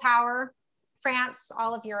Eiffel Tower, France,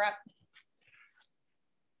 all of Europe.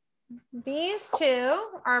 These two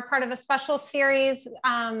are part of a special series,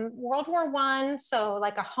 World War I, so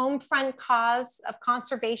like a home front cause of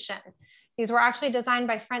conservation. These were actually designed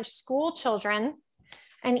by French school children.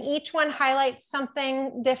 And each one highlights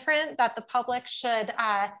something different that the public should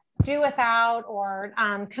do without or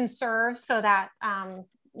conserve so that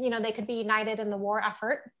they could be united in the war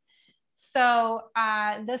effort. So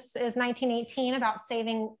this is 1918 about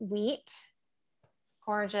saving wheat.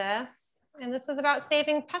 Gorgeous. And this is about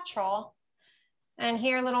saving petrol. And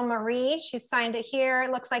here, little Marie, she signed it here.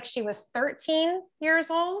 It looks like she was 13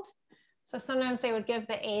 years old. So sometimes they would give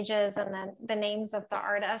the ages and then the names of the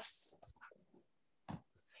artists.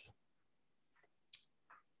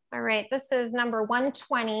 All right, this is number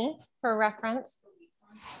 120 for reference.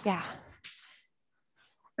 Yeah.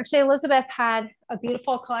 Actually, Elizabeth had a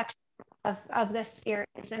beautiful collection of this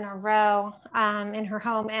series in a row in her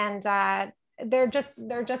home, and they're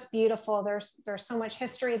just beautiful. There's so much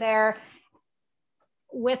history there.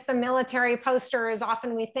 With the military posters,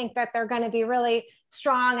 often we think that they're going to be really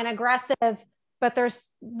strong and aggressive, but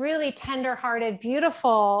there's really tender-hearted,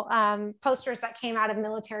 beautiful posters that came out of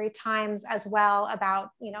military times as well about,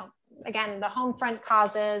 again, the home front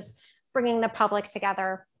causes, bringing the public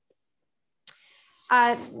together.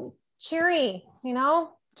 Cheery,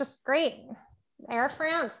 just great. Air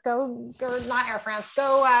France, go not Air France,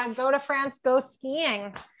 go to France, go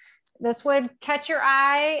skiing. This would catch your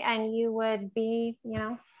eye and you would be,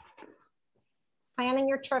 planning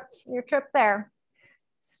your trip there.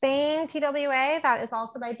 Spain, TWA, that is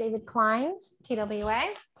also by David Klein,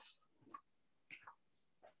 TWA.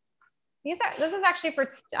 This is actually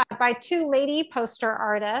by two lady poster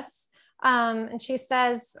artists. And she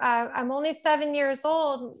says, I'm only 7 years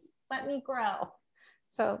old, let me grow.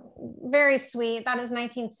 So very sweet. That is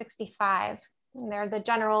 1965. And there the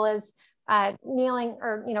general is kneeling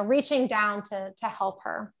or reaching down to help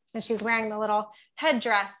her, and she's wearing the little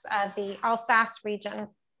headdress of the Alsace region,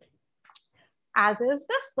 as is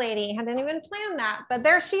this lady. I didn't even plan that, but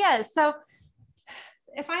there she is. So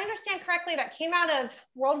if I understand correctly, that came out of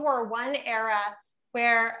World War I era,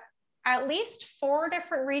 where at least 4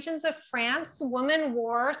 different regions of France, women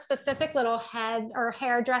wore specific little head or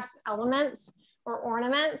hairdress elements or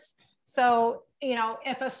ornaments. So,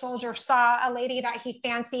 if a soldier saw a lady that he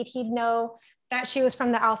fancied, he'd know that she was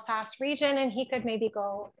from the Alsace region and he could maybe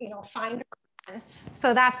go, find her.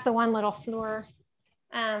 So that's the one little fleur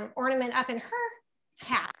ornament up in her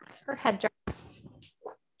hat, her headdress.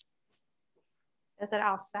 Is it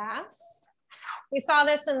Alsace? We saw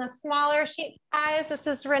this in the smaller sheet size. This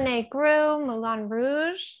is René Gru, Moulin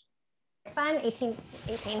Rouge. Fun,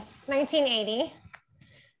 1980.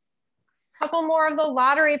 Couple more of the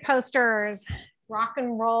lottery posters. Rock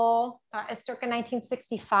and Roll, that is circa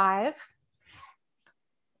 1965.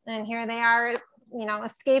 And here they are,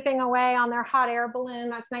 escaping away on their hot air balloon.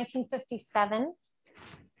 That's 1957.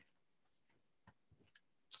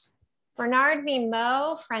 Bernard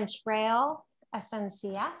Vimot, French Rail,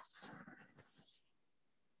 SNCF.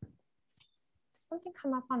 Does something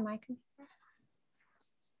come up on my computer?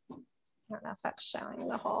 I don't know if that's showing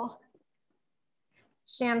the whole.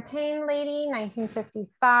 Champagne Lady,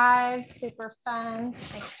 1955, super fun.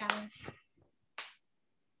 Thanks, John.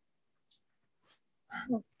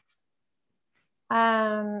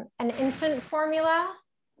 An infant formula.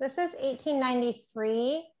 This is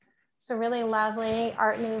 1893. So really lovely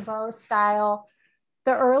Art Nouveau style.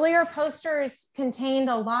 The earlier posters contained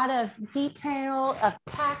a lot of detail, of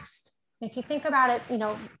text. If you think about it,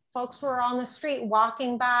 folks were on the street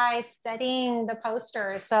walking by, studying the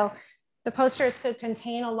posters. So the posters could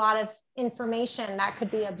contain a lot of information that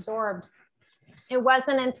could be absorbed. It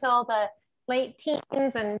wasn't until the late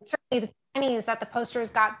teens and certainly the 20s that the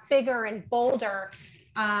posters got bigger and bolder,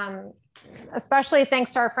 especially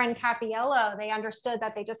thanks to our friend Cappiello. They understood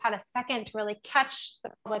that they just had a second to really catch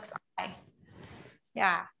the public's eye.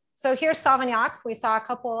 Yeah, so here's Savignac. We saw a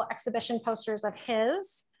couple exhibition posters of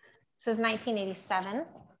his. This is 1987.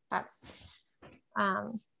 That's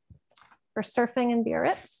for surfing in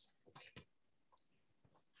Biarritz.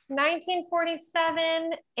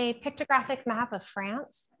 1947, a pictographic map of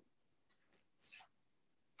France.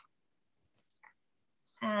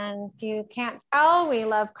 And if you can't tell, we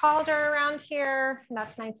love Calder around here.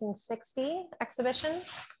 That's 1960 exhibition.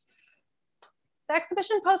 The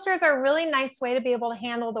exhibition posters are a really nice way to be able to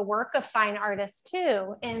handle the work of fine artists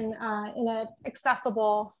too in an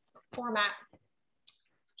accessible format.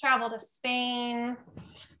 Travel to Spain,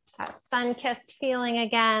 that sun-kissed feeling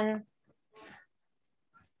again.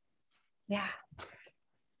 Yeah.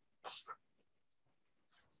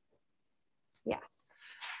 Yes.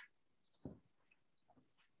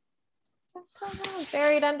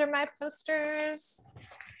 Buried under my posters.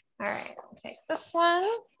 All right, I'll take this one.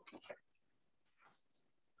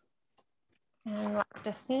 And Lac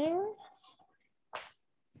de Seine.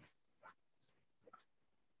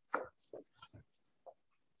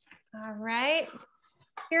 All right.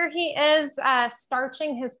 Here he is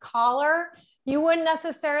starching his collar. You wouldn't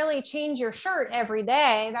necessarily change your shirt every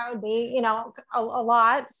day. That would be, you know, a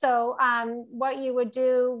lot. So what you would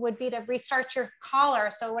do would be to restart your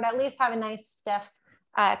collar. So it would at least have a nice stiff,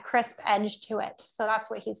 crisp edge to it. So that's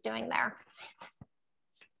what he's doing there.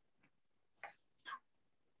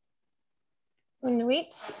 Une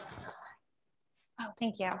nuit. Oh,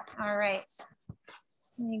 thank you. All right.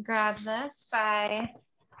 Let me grab this by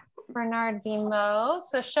Bernard Vimot.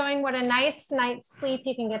 So showing what a nice night's sleep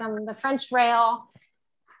you can get on the French rail.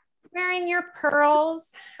 Wearing your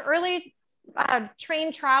pearls. Early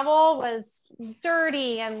train travel was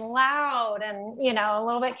dirty and loud and, you know, a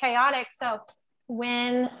little bit chaotic. So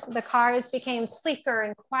when the cars became sleeker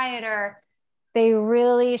and quieter, they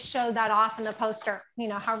really showed that off in the poster, you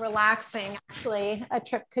know, how relaxing actually a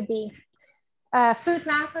trip could be. Food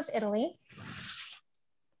map of Italy.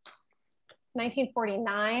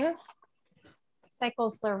 1949,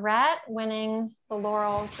 Cycles Lorette winning the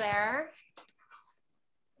laurels there.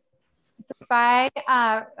 It's by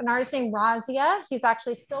an artist named Razia. He's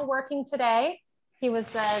actually still working today. He was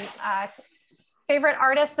the favorite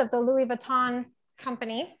artist of the Louis Vuitton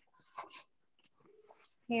company.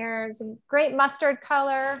 Here's a great mustard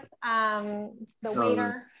color, the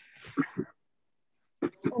waiter.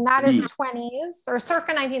 And that is 20s, or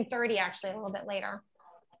circa 1930, actually, a little bit later.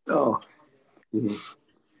 Oh.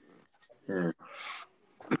 Yeah.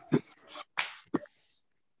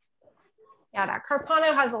 Yeah, that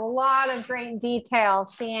Carpano has a lot of great detail,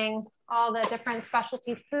 seeing all the different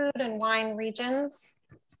specialty food and wine regions.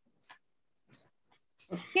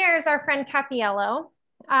 Here's our friend Capiello.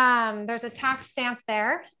 There's a tax stamp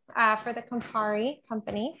there for the Campari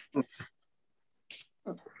company.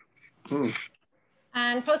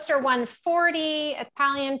 And poster 140,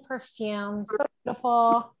 Italian perfume, so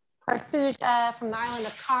beautiful. Carthusia from the island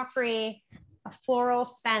of Capri, a floral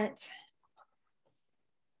scent.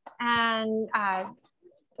 And a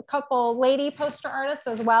couple lady poster artists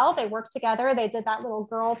as well. They work together. They did that little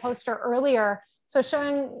girl poster earlier. So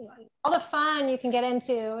showing all the fun you can get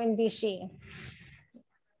into in Vichy.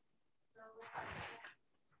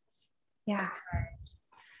 Yeah.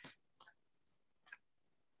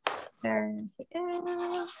 There he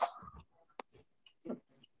is.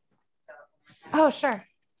 Oh, sure.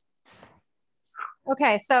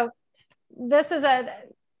 Okay, so this is a,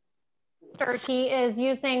 he is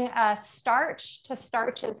using a starch to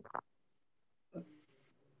starch his collar.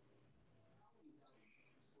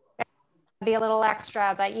 Be a little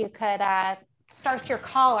extra, but you could starch your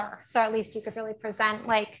collar. So at least you could really present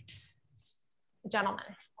like a gentleman.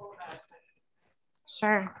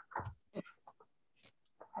 Sure.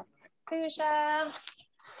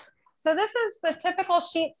 So this is the typical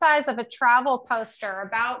sheet size of a travel poster,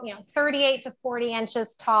 about 38 to 40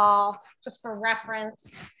 inches tall, just for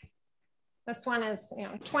reference. This one is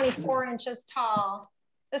 24 inches tall.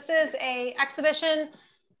 This is an exhibition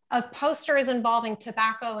of posters involving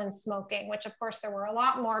tobacco and smoking, which of course there were a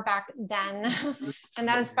lot more back then. And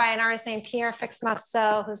that is by an artist named Pierre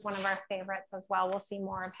Fix-Masseau, who's one of our favorites as well. We'll see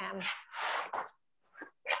more of him.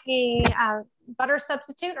 The butter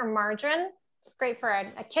substitute or margarine. It's great for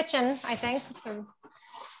a kitchen, I think,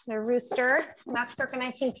 the rooster. And that's circa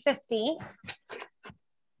 1950.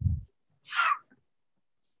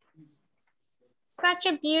 Such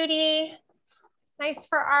a beauty. Nice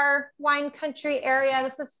for our wine country area.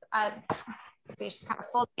 This is, she's kind of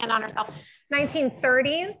folding in on herself.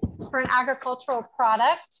 1930s for an agricultural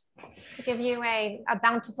product to give you a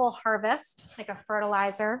bountiful harvest, like a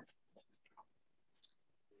fertilizer.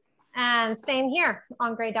 And same here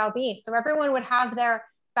on Grey Dalby. So everyone would have their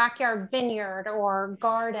backyard vineyard or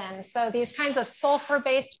garden. So these kinds of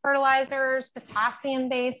sulfur-based fertilizers,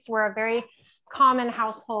 potassium-based were a very common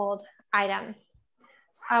household item.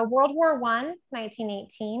 World War I,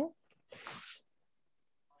 1918.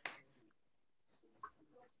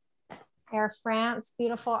 Air France,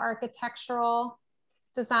 beautiful architectural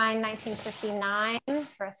design, 1959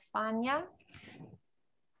 for España.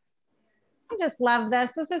 I just love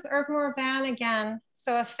this. This is Herb Morvan again.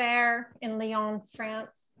 So a fair in Lyon, France.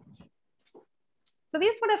 So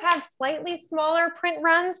these would have had slightly smaller print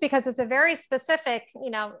runs because it's a very specific,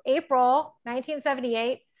 April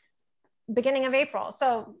 1978, beginning of April.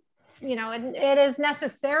 So, it is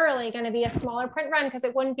necessarily going to be a smaller print run because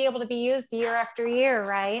it wouldn't be able to be used year after year,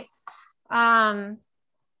 right?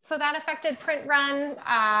 So that affected print run.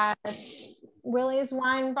 Willie's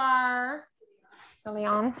Wine Bar, de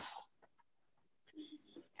Lyon.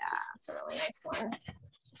 Yeah, it's a really nice one.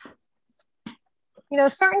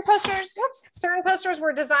 Certain posters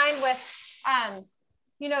were designed with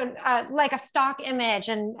you know, like a stock image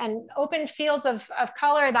and open fields of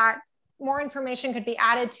color that more information could be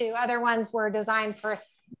added to. Other ones were designed for a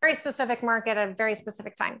very specific market at a very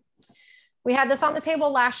specific time. We had this on the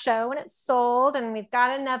table last show and it sold, and we've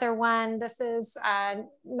got another one. This is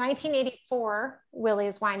 1984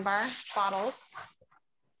 Willie's Wine Bar bottles.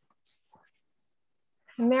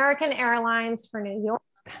 American Airlines for New York.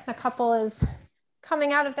 The couple is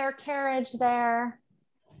coming out of their carriage there.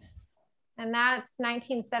 And that's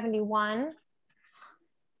 1971.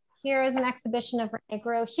 Here is an exhibition of Rene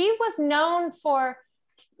Gros. He was known for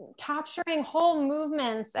capturing whole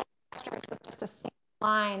movements with just a single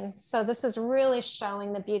line. So this is really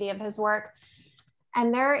showing the beauty of his work.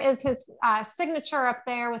 And there is his signature up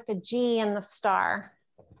there with the G and the star.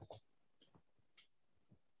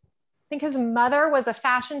 I think his mother was a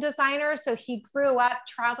fashion designer, so he grew up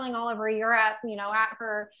traveling all over Europe, you know, at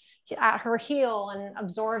her heel and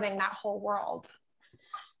absorbing that whole world.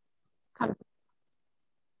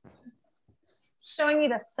 Showing you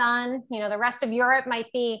the sun, you know, the rest of Europe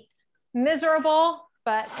might be miserable,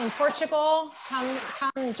 but in Portugal, come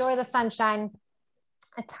enjoy the sunshine.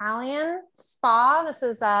 Italian spa. This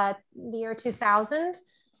is the year 2000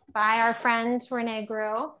 by our friend Rene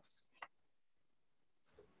Gros.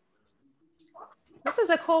 This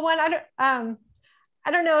is a cool one. I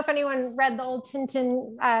don't know if anyone read the old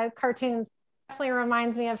Tintin cartoons. Definitely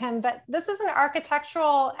reminds me of him, but this is an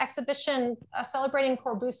architectural exhibition celebrating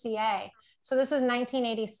Corbusier. So this is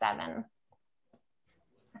 1987.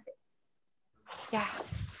 Yeah.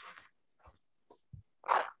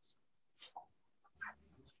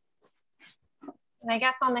 And I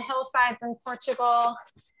guess on the hillsides in Portugal,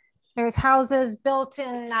 there's houses built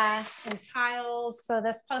in tiles. So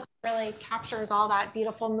this poster really captures all that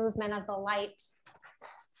beautiful movement of the lights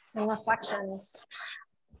and reflections.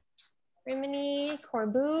 Rimini,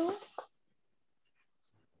 Corbu,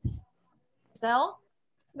 Brazil.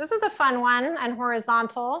 This is a fun one and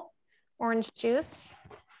horizontal, orange juice.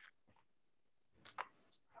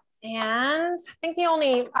 And I think the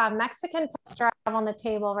only Mexican poster I have on the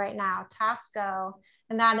table right now, Tasco,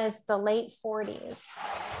 and that is the late 40s.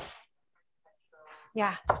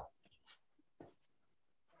 Yeah.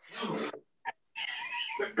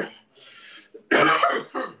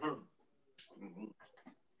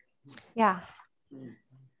 Yeah.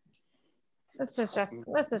 This is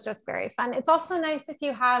just very fun. It's also nice if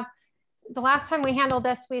you have, the last time we handled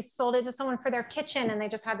this, we sold it to someone for their kitchen and they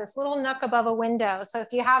just had this little nook above a window. So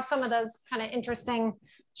if you have some of those kind of interesting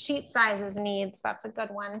sheet sizes needs, that's a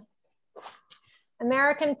good one.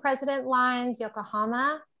 American President Lines,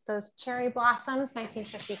 Yokohama, those cherry blossoms,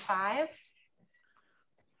 1955.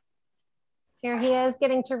 Here he is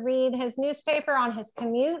getting to read his newspaper on his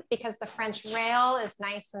commute because the French rail is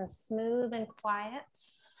nice and smooth and quiet.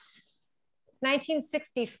 It's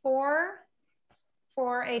 1964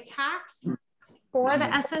 for a tax for the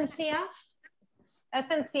SNCF.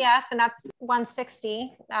 SNCF, and that's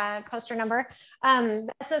 160 poster number.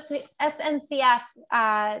 SNCF,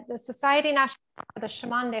 the Society Nationale for the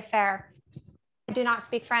Chemin de Fer. I do not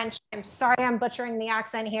speak French. I'm sorry I'm butchering the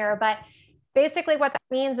accent here, but basically what that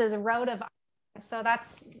means is road of iron. So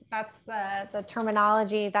that's the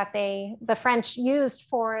terminology that the French used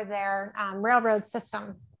for their railroad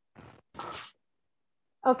system.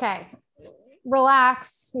 Okay,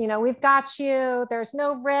 relax, you know, we've got you. There's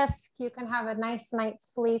no risk. You can have a nice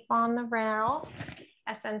night's sleep on the rail.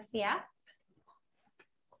 SNCF.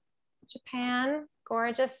 Japan,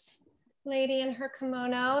 gorgeous lady in her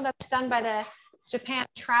kimono. That's done by the Japan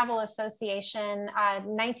Travel Association,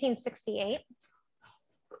 1968.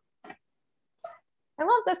 I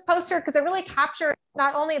love this poster because it really captures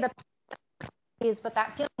not only the but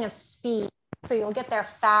that feeling of speed. So you'll get there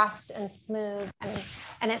fast and smooth,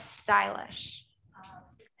 and it's stylish.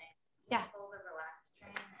 Yeah.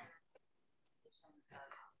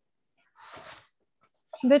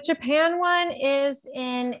 The Japan one is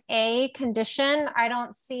in A condition. I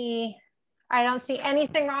don't see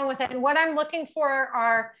anything wrong with it. And what I'm looking for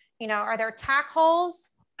are, you know, are there tack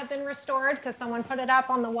holes have been restored because someone put it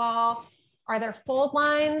up on the wall? Are there fold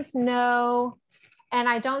lines? No. And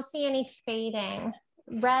I don't see any fading.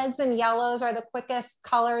 Reds and yellows are the quickest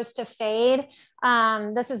colors to fade.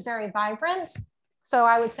 This is very vibrant. So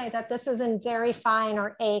I would say that this is in very fine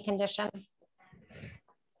or A condition.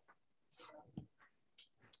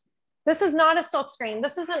 This is not a silk screen.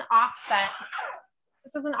 This is an offset.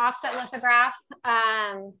 This is an offset lithograph.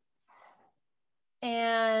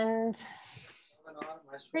 And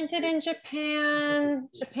printed in Japan,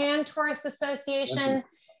 Japan Tourist Association.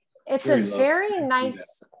 It's a very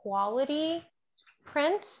nice quality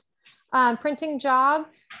print. printing job.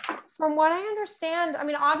 From what I understand, I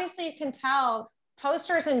mean, obviously you can tell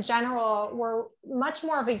posters in general were much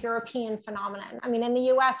more of a European phenomenon. I mean, in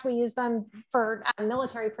the US, we use them for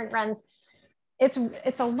military print runs.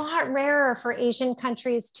 It's a lot rarer for Asian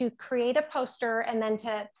countries to create a poster and then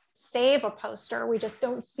to save a poster. We just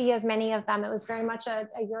don't see as many of them. It was very much a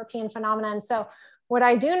European phenomenon. So what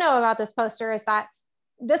I do know about this poster is that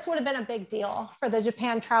this would have been a big deal for the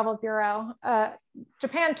Japan Travel Bureau,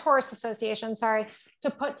 Japan Tourist Association, sorry, to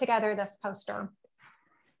put together this poster.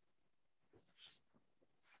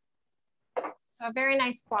 So very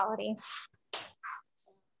nice quality.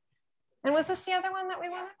 And was this the other one that we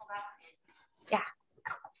wanted? Yeah.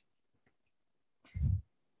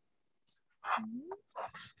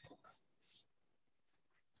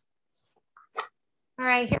 All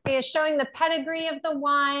right, here he is showing the pedigree of the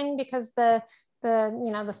wine because the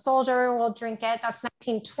soldier will drink it. That's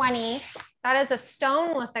 1920. That is a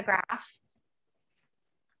stone lithograph.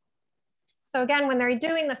 So again, when they're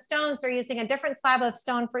doing the stones, they're using a different slab of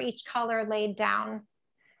stone for each color laid down.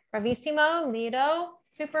 Bravissimo, Lido,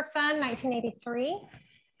 super fun, 1983.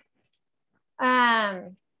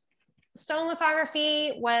 Stone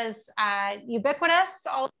lithography was ubiquitous,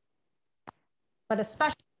 but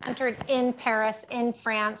especially entered in Paris, in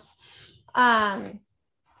France. Obviously,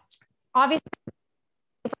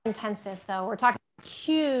 super intensive though. We're talking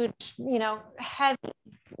huge, heavy,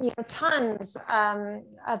 tons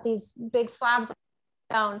of these big slabs of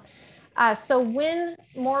stone. So when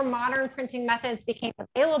more modern printing methods became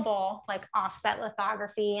available, like offset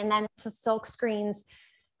lithography and then to silk screens,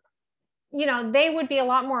 they would be a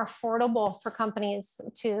lot more affordable for companies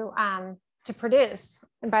to produce.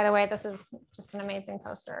 And by the way, this is just an amazing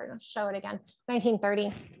poster. I'll show it again,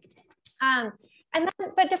 1930.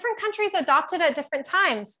 But different countries adopted at different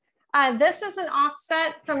times. This is an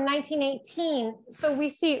offset from 1918. So we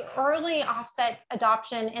see early offset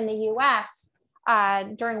adoption in the US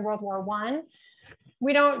during World War I.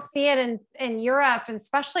 We don't see it in Europe, and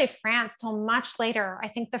especially France, till much later. I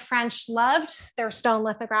think the French loved their stone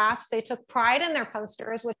lithographs. They took pride in their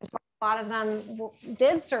posters, which is why a lot of them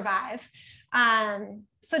did survive.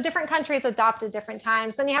 So different countries adopted different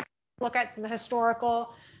times. Then you have to look at the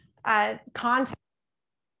historical context,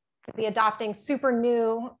 be adopting super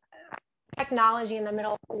new technology in the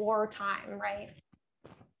middle of wartime, right?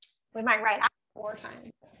 We might write after wartime.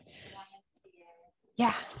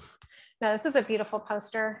 Yeah. No, this is a beautiful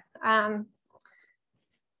poster.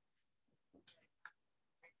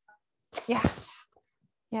 Yeah.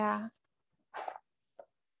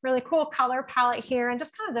 Really cool color palette here, and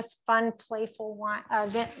just kind of this fun, playful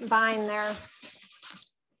vine there.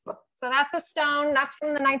 So that's a stone. That's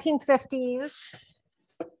from the 1950s.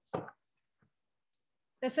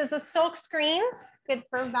 This is a silk screen, good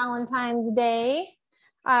for Valentine's Day,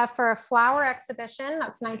 for a flower exhibition.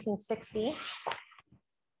 That's 1960.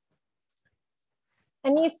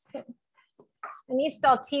 Anise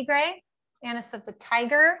del Tigre, Anise of the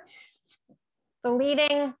Tiger. The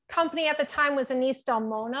leading company at the time was Anise del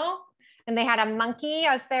Mono, and they had a monkey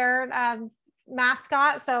as their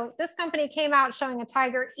mascot. So this company came out showing a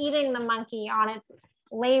tiger eating the monkey on its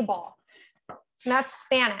label. And that's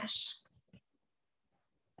Spanish.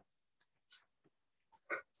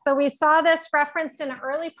 So we saw this referenced in an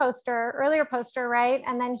earlier poster, right?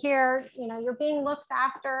 And then here, you're being looked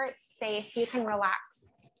after, it's safe, you can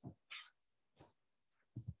relax.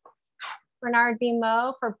 Bernard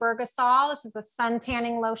Bimot for Burgasol. This is a sun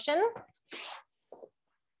tanning lotion.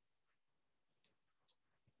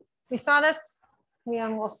 We saw this,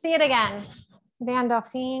 we'll see it again. Van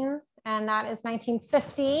Dauphine, and that is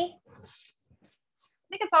 1950. I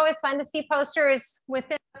think it's always fun to see posters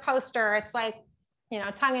within the poster. It's like,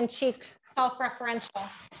 tongue-in-cheek, self-referential.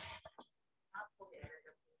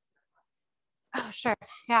 Oh, sure,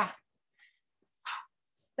 yeah.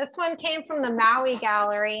 This one came from the Maui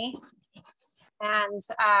Gallery. And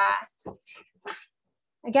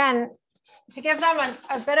again, to give them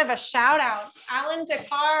a bit of a shout out, Alan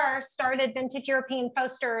Dakar started Vintage European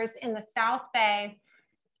Posters in the South Bay.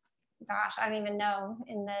 Gosh, I don't even know,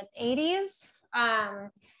 in the 80s,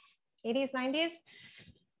 90s.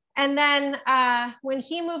 And then when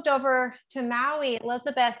he moved over to Maui,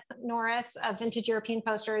 Elizabeth Norris of Vintage European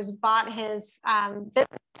Posters bought his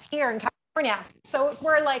business here in California. So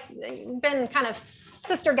we're been kind of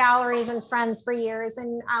sister galleries and friends for years.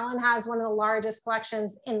 And Alan has one of the largest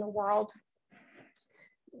collections in the world.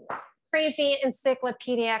 Crazy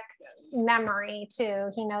encyclopedic memory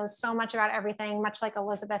too. He knows so much about everything, much like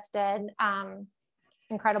Elizabeth did.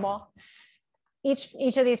 Incredible.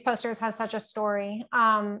 Each of these posters has such a story.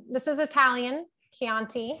 This is Italian,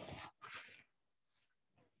 Chianti.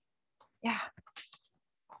 Yeah.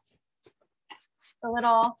 The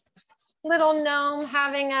little gnome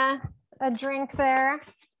having a drink there.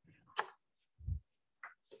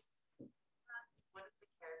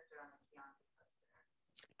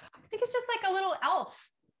 I think it's just like a little elf.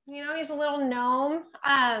 You know, he's a little gnome.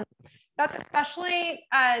 That's especially,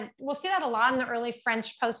 we'll see that a lot in the early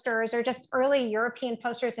French posters or just early European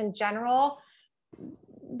posters in general.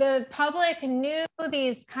 The public knew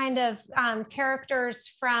these kind of characters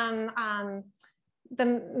from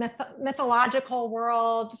the mythological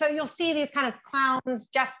world. So you'll see these kind of clowns,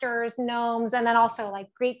 jesters, gnomes, and then also like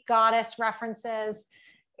Greek goddess references.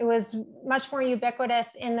 It was much more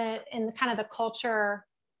ubiquitous in the kind of the culture.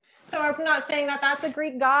 So I'm not saying that that's a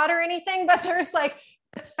Greek god or anything, but there's like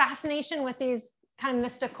this fascination with these kind of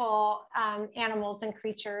mystical animals and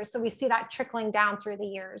creatures. So we see that trickling down through the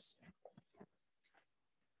years.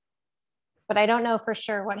 But I don't know for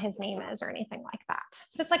sure what his name is or anything like that.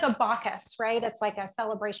 It's like a Bacchus, right? It's like a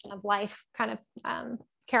celebration of life kind of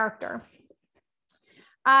character.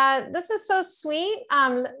 This is so sweet.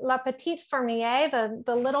 La Petite Fermier,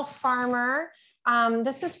 the little farmer.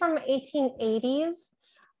 This is from 1880s.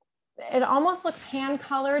 It almost looks hand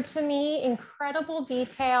colored to me. Incredible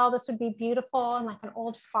detail. This would be beautiful in like an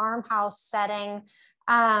old farmhouse setting.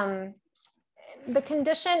 The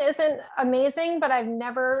condition isn't amazing, but I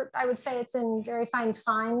would say it's in very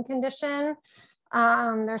fine condition.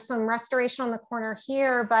 There's some restoration on the corner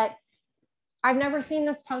here, but I've never seen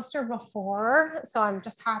this poster before. So I'm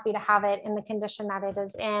just happy to have it in the condition that it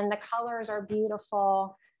is in. The colors are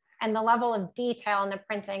beautiful and the level of detail in the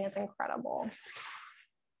printing is incredible.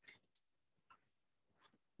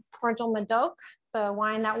 Cordial Medoc, the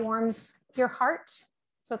wine that warms your heart.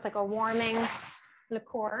 So it's like a warming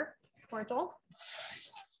liqueur, cordial.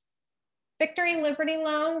 Victory Liberty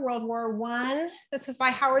Loan, World War I. This is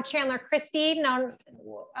by Howard Chandler Christie, known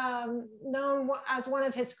as one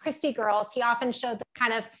of his Christie girls. He often showed the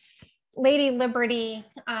kind of Lady Liberty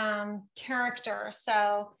character.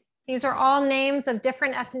 So these are all names of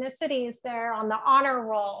different ethnicities there on the honor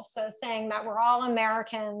roll. So saying that we're all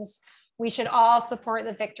Americans, we should all support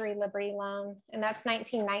the Victory Liberty Loan. And that's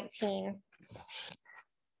 1919.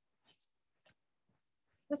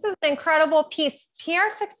 This is an incredible piece.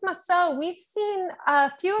 Pierre Fix-Masseau, we've seen a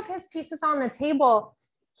few of his pieces on the table.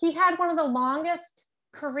 He had one of the longest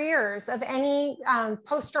careers of any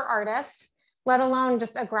poster artist, let alone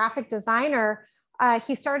just a graphic designer.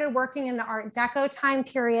 He started working in the Art Deco time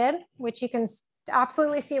period, which you can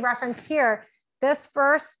absolutely see referenced here. This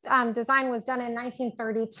first design was done in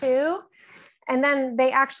 1932. And then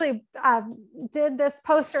they actually did this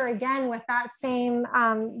poster again with that same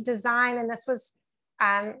design. And this was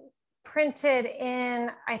printed in,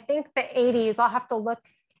 I think, the 80s. I'll have to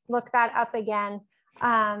look that up again.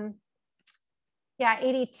 Yeah,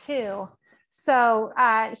 82. So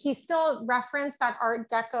he still referenced that Art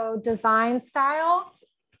Deco design style.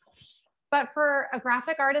 But for a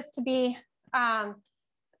graphic artist to be,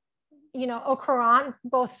 you know, au courant,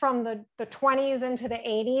 both from the 20s into the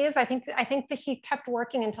 80s, I think that he kept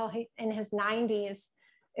working until in his 90s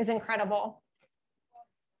is incredible.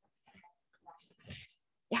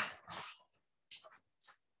 Yeah.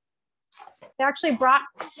 They actually brought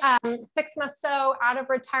Fix-Masseau out of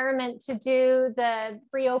retirement to do the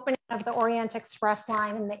reopening of the Orient Express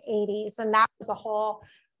line in the 80s. And that was a whole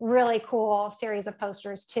really cool series of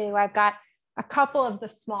posters too. I've got a couple of the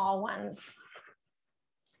small ones.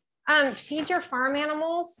 Feed Your Farm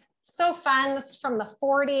Animals, so fun. This is from the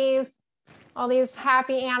 40s. All these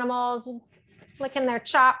happy animals licking their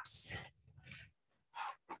chops.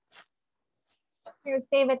 Here's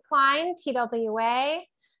David Klein, TWA.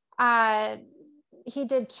 He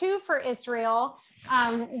did two for Israel,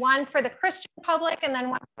 one for the Christian public and then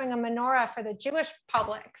one doing a menorah for the Jewish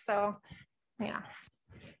public. So, yeah,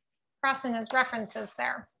 crossing his references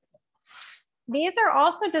there. These are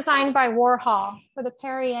also designed by Warhol for the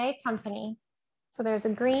Perrier company. So there's a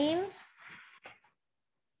green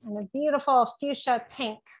and a beautiful fuchsia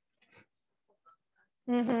pink.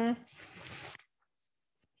 Mm-hmm.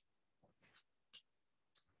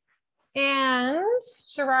 And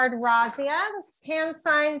Gerard Razia, this is hand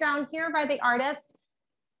signed down here by the artist.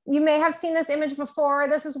 You may have seen this image before.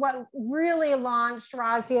 This is what really launched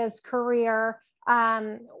Razia's career.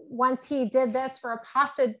 Once he did this for a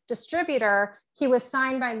pasta distributor, he was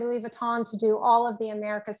signed by Louis Vuitton to do all of the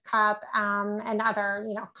America's Cup and other,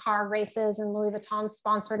 you know, car races and Louis Vuitton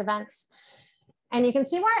sponsored events. And you can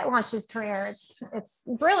see why it launched his career. It's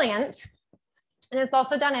brilliant. And it's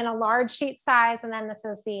also done in a large sheet size. And then this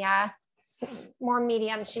is the more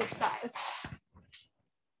medium sheet size.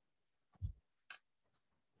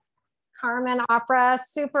 Carmen opera,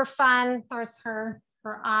 super fun. There's her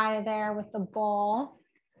eye there with the bowl.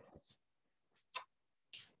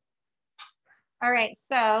 All right,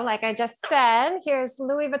 so like I just said, here's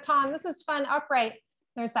Louis Vuitton. This is fun upright.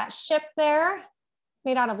 There's that ship there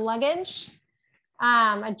made out of luggage.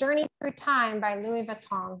 A Journey Through Time by Louis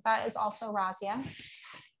Vuitton. That is also razzia.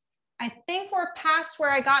 I think we're past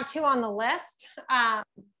where I got to on the list,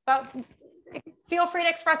 but feel free to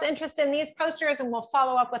express interest in these posters and we'll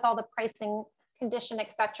follow up with all the pricing, condition,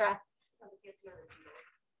 etc.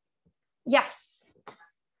 Yes.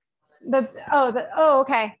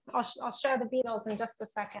 Okay. I'll show the Beatles in just a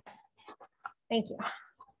second. Thank you.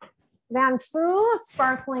 Van Foo,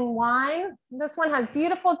 sparkling wine. This one has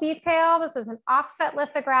beautiful detail. This is an offset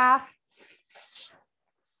lithograph.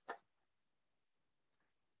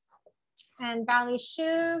 And Valley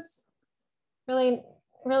Shoes, really,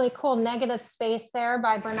 really cool negative space there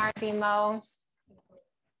by Bernard Vimot.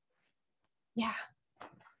 Yeah.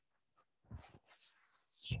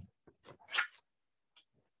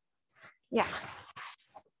 Yeah.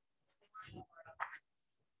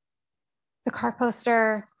 The car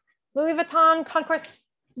poster, Louis Vuitton Concours.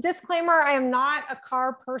 Disclaimer, I am not a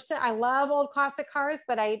car person. I love old classic cars,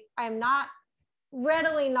 but I am not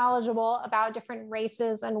readily knowledgeable about different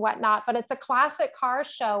races and whatnot, but it's a classic car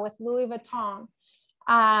show with Louis Vuitton.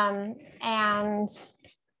 And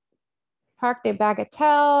Parc des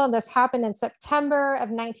Bagatelles, this happened in September of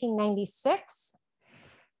 1996.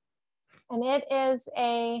 And it is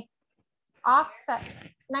a offset,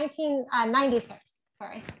 1996,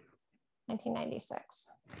 sorry, 1996.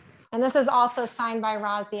 And this is also signed by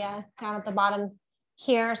Razzia down at the bottom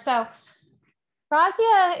here. So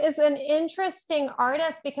Razzia is an interesting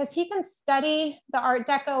artist because he can study the Art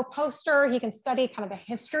Deco poster. He can study kind of the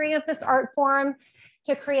history of this art form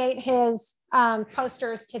to create his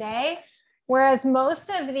posters today. Whereas most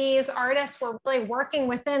of these artists were really working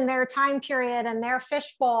within their time period and their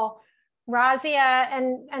fishbowl. Razzia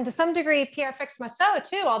and to some degree Pierre Fix-Masseau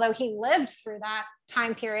too, although he lived through that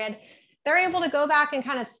time period, they're able to go back and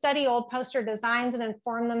kind of study old poster designs and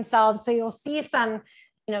inform themselves. So you'll see some,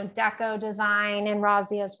 deco design in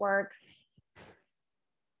Razzia's work.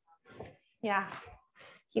 Yeah,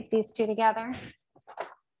 keep these two together.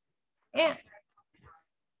 And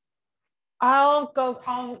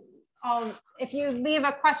if you leave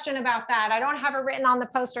a question about that, I don't have it written on the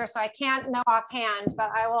poster, so I can't know offhand,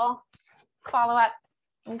 but I will follow up.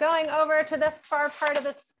 I'm going over to this far part of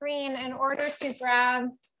the screen in order to grab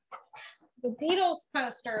the Beatles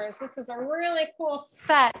posters. This is a really cool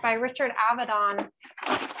set by Richard Avedon.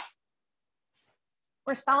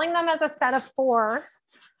 We're selling them as a set of 4.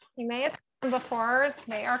 You may have seen them before.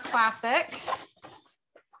 They are classic.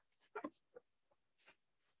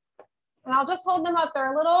 And I'll just hold them up.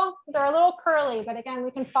 They're a little curly, but again, we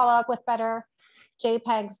can follow up with better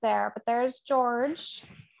JPEGs there. But there's George.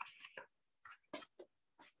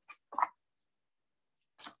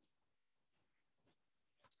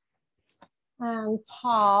 And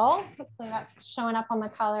Paul, hopefully that's showing up on the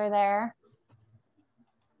color there.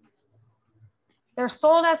 They're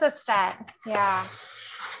sold as a set, yeah.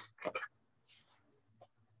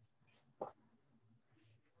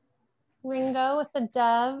 Ringo with the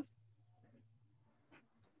dove.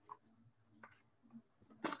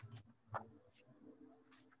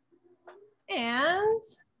 And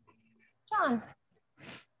John.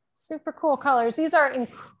 Super cool colors. These are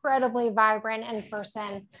incredibly vibrant in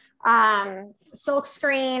person. Silk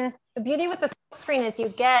screen. The beauty with the silk screen is you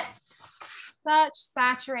get such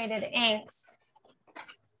saturated inks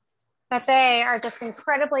that they are just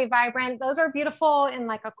incredibly vibrant. Those are beautiful in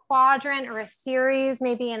like a quadrant or a series,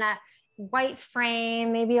 maybe in a white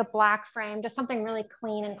frame, maybe a black frame, just something really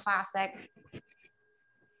clean and classic.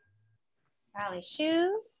 Valley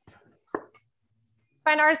Shoes.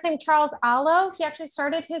 By an artist named Charles Allo. He actually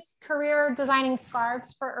started his career designing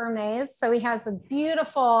scarves for Hermes. So he has a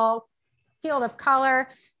beautiful field of color.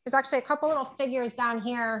 There's actually a couple little figures down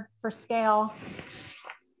here for scale.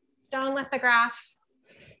 Stone lithograph,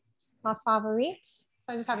 La Favorite.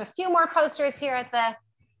 So I just have a few more posters here at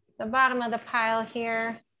the bottom of the pile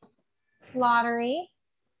here. Lottery,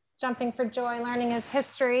 Jumping for Joy, Learning His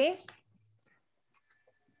History.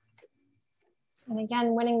 And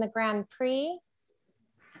again, winning the Grand Prix.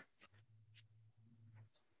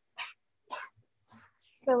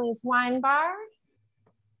 Billy's Wine Bar.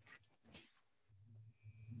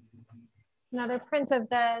 Another print of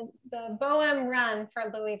the Bohème Run for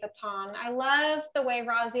Louis Vuitton. I love the way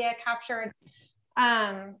Razzia captured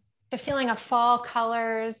the feeling of fall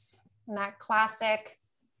colors and that classic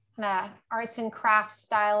arts and crafts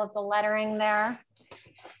style of the lettering there.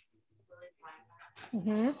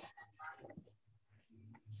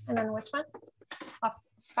 And then which one?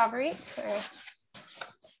 Favorites?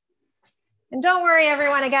 And don't worry,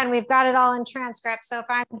 everyone. Again, we've got it all in transcript. So if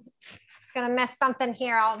I'm going to miss something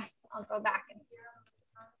here, I'll go back.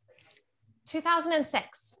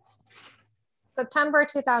 2006. September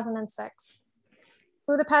 2006.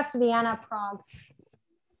 Budapest, Vienna, Prague.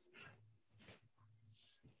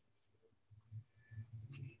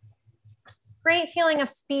 Great feeling of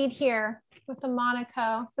speed here with the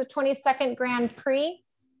Monaco. So 22nd Grand Prix.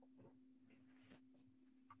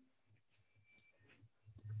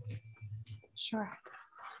 Sure.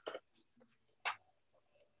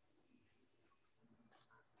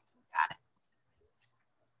 Got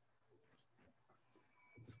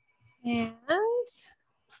it.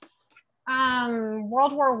 And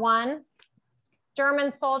World War I,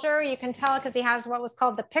 German soldier. You can tell because he has what was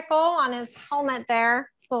called the pickle on his helmet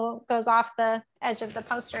there. Goes off the edge of the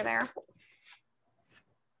poster there.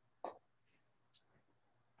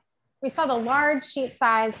 We saw the large sheet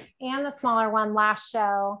size and the smaller one last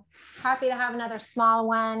show. Happy to have another small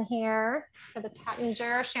one here for the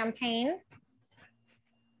Taittinger champagne.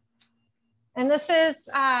 And this is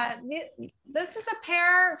a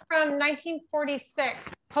pair from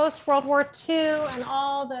 1946, post World War II, and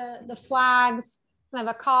all the flags, kind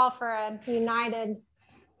of a call for a united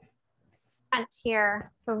front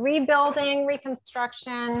here for rebuilding,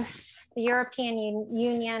 reconstruction, the European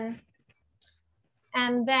Union.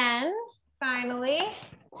 And then finally,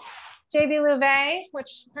 JB Louvet,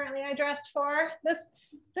 which apparently I dressed for. This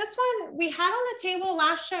one we had on the table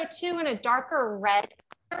last show too in a darker red.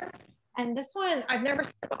 And this one I've never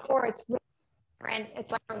seen before. It's different.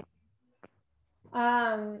 It's like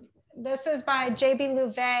this is by JB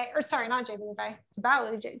Louvet, or sorry, not JB Louvet. It's about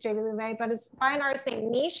JB Louvet, but it's by an artist named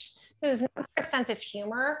Mish, who's known for a sense of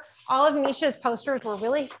humor. All of Mish's posters were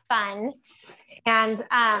really fun. And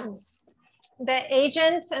the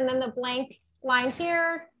agent and then the blank line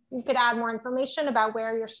here, you could add more information about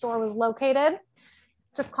where your store was located.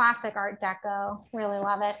 Just classic Art Deco. Really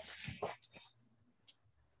love it.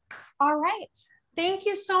 All right. Thank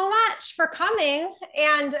you so much for coming.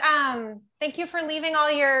 And thank you for leaving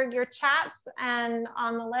all your chats and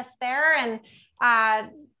on the list there. And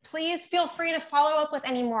please feel free to follow up with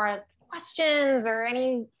any more questions or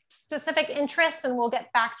any specific interests, and we'll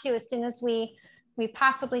get back to you as soon as we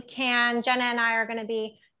possibly can. Jenna and I are going to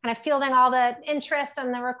be kind of fielding all the interests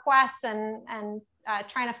and the requests and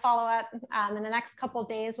trying to follow up in the next couple of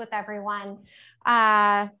days with everyone.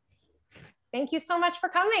 Thank you so much for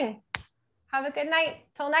coming. Have a good night.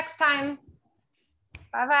 Till next time.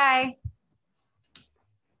 Bye-bye.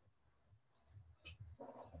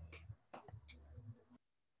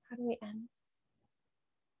 How do we end?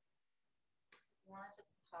 You want to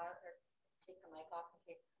just pause or take the mic off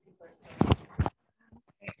in case people are staying?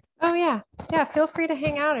 Oh yeah. Yeah, feel free to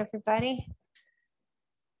hang out, everybody.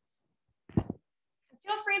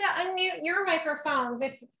 Feel free to unmute your microphones.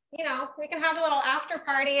 If, you know, we can have a little after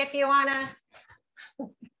party if you want to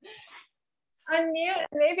unmute.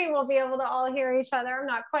 Maybe we'll be able to all hear each other. I'm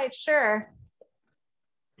not quite sure.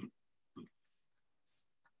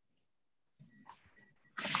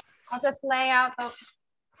 I'll just lay out the, oh,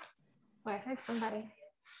 I heard somebody.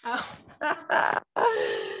 Oh.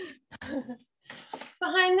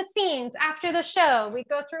 Behind the scenes, after the show, we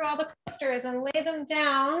go through all the posters and lay them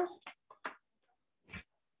down.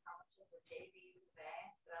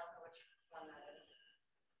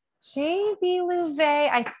 JB Louvet,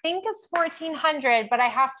 I think is 1,400, but I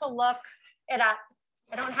have to look it up.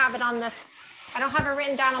 I don't have it on this. I don't have it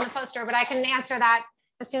written down on the poster, but I can answer that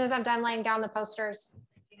as soon as I'm done laying down the posters. Do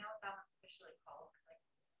you know what that one's officially called?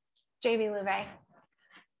 JB Louvet,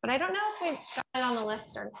 but I don't know if we've got it on the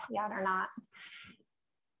list or yet or not.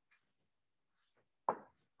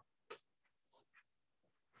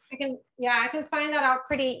 I can find that out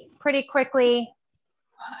pretty quickly.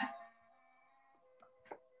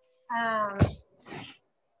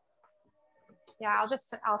 Yeah,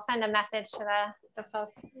 I'll send a message to the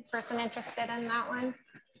person interested in that one.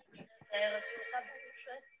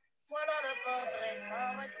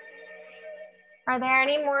 Are there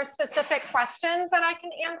any more specific questions that I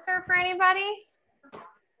can answer for anybody?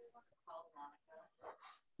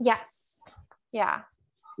 Yes. Yeah.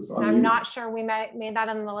 I'm not sure we made that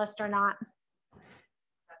on the list or not.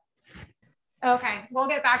 Okay, we'll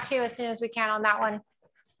get back to you as soon as we can on that one.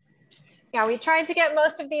 Yeah, we tried to get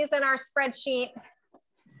most of these in our spreadsheet,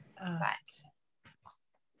 but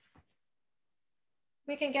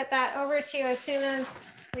we can get that over to you as soon as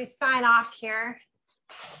we sign off here.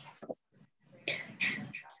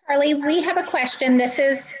 Charlie, we have a question. This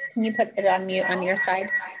is, can you put it on mute on your side?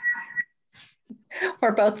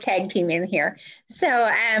 We're both tag teaming here. So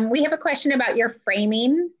we have a question about your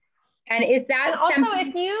framing. And is that and also something...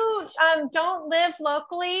 if you don't live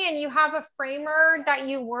locally and you have a framer that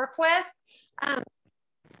you work with,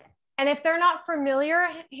 and if they're not familiar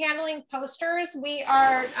handling posters, we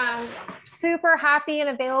are super happy and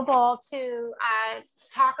available to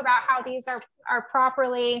talk about how these are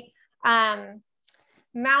properly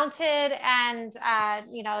mounted, and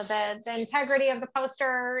you know, the integrity of the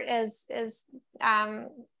poster is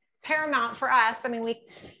paramount for us. I mean, we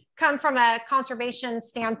come from a conservation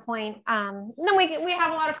standpoint. Then we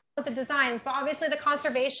have a lot of fun with the designs, but obviously the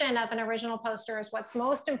conservation of an original poster is what's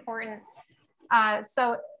most important.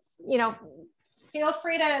 So, you know, feel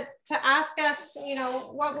free to ask us, you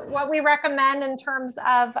know, what we recommend in terms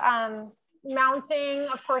of mounting.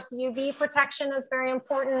 Of course, UV protection is very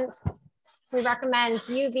important. We recommend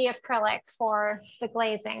UV acrylic for the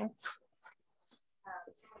glazing.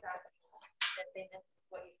 They missed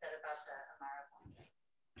what you said about the Amara Blanc.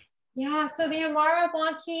 Yeah, so the Amara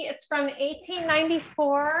Blanqui, it's from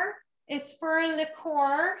 1894. It's for a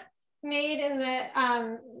liqueur made in the,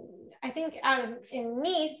 I think in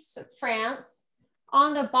Nice, France.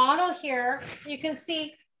 On the bottle here, you can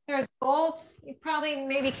see there's gold. You probably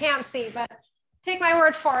maybe can't see, but take my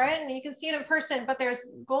word for it, and you can see it in person, but there's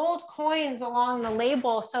gold coins along the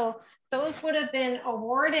label. So those would have been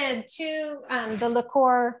awarded to the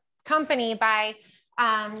liqueur company by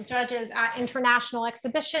judges at international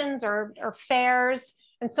exhibitions or fairs.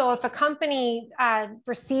 And so if a company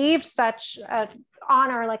received such an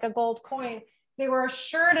honor like a gold coin, they were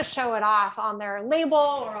sure to show it off on their label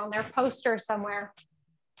or on their poster somewhere.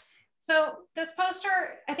 So this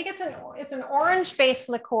poster, I think it's an orange-based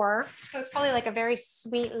liqueur. So it's probably like a very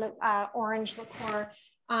sweet orange liqueur.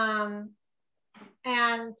 And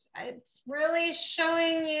it's really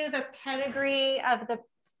showing you the pedigree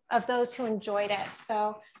of those who enjoyed it.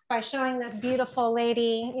 So by showing this beautiful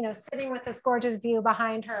lady, you know, sitting with this gorgeous view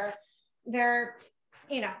behind her, they're,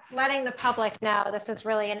 you know, letting the public know this is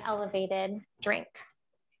really an elevated drink.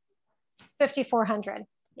 5,400,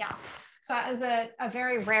 yeah. So it is a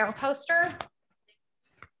very rare poster.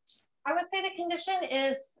 I would say the condition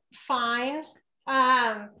is fine.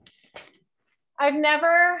 I've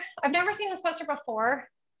never seen this poster before,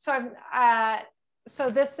 so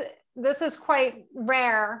so this is quite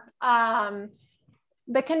rare.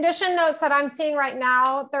 The condition notes that I'm seeing right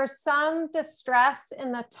now, there's some distress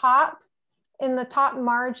in the top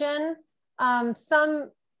margin.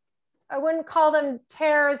 Some, I wouldn't call them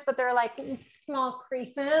tears, but they're like small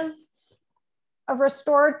creases. A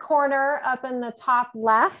restored corner up in the top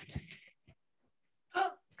left.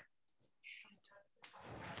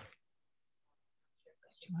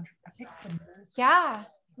 Yeah.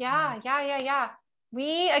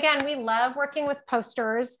 We love working with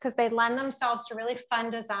posters because they lend themselves to really fun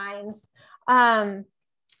designs.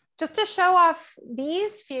 Just to show off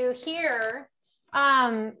these few here,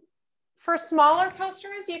 for smaller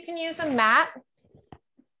posters, you can use a mat.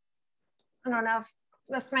 I don't know if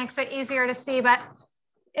this makes it easier to see, but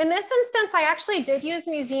in this instance, I actually did use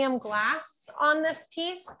museum glass on this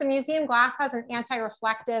piece. The museum glass has an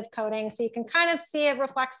anti-reflective coating, so you can kind of see it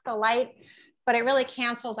reflects the light, but it really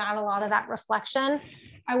cancels out a lot of that reflection.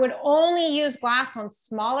 I would only use glass on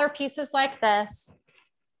smaller pieces like this,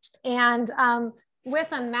 and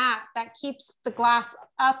with a mat that keeps the glass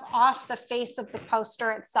up off the face of the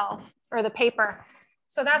poster itself, or the paper.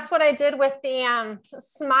 So that's what I did with the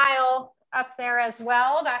smile up there as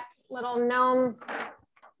well, that little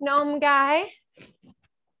gnome guy.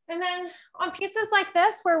 And then on pieces like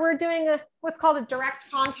this, where we're doing what's called a direct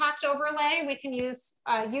contact overlay, we can use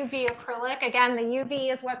UV acrylic. Again, the UV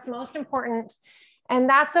is what's most important, and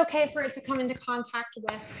that's okay for it to come into contact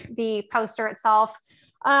with the poster itself.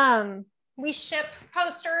 We ship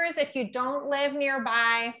posters if you don't live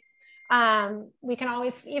nearby. We can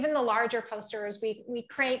always, even the larger posters, we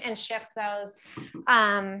crate and ship those.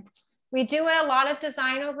 We do a lot of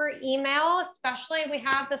design over email, especially we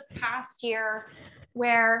have this past year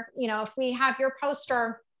where, you know, if we have your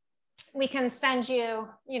poster, we can send you,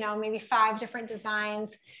 you know, maybe 5 different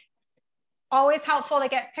designs. Always helpful to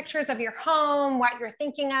get pictures of your home, what you're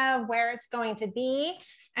thinking of, where it's going to be,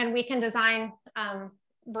 and we can design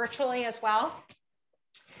virtually as well.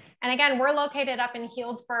 And again, we're located up in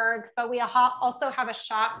Healdsburg, but we also have a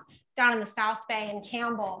shop down in the South Bay in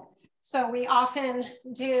Campbell. So we often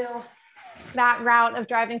do that route of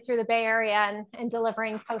driving through the Bay Area and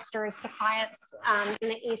delivering posters to clients in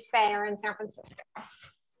the East Bay or in San Francisco.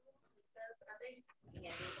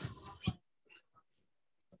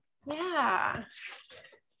 Yeah.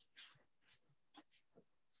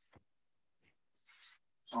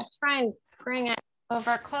 I'll try and bring it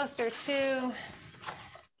over closer to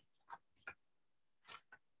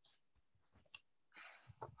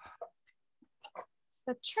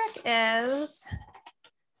the trick is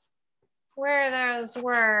where those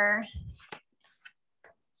were.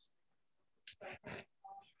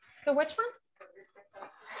 So which one?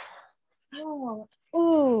 Oh,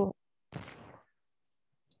 ooh.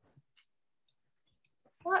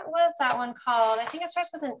 What was that one called? I think it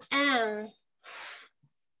starts with an M.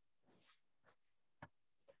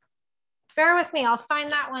 Bear with me, I'll find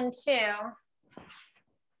that one too.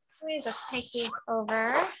 Let me just take these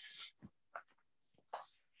over.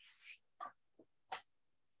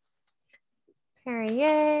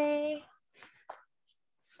 Perrier,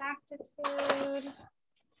 Exactitude.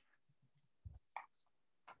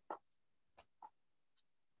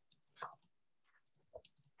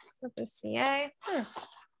 CA.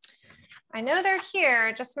 I know they're here,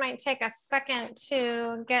 it just might take a second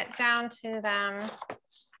to get down to them. I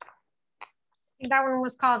think that one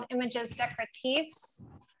was called Images Decoratifs.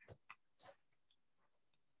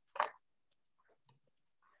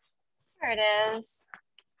 There it is.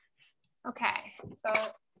 Okay, so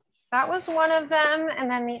that was one of them. And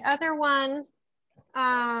then the other one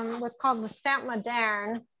was called Le Stamp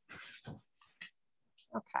Moderne.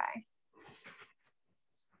 Okay.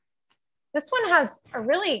 This one has a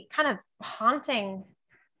really kind of haunting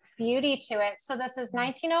beauty to it. So this is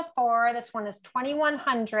 1904. This one is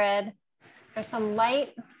 2100. There's some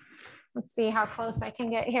light. Let's see how close I can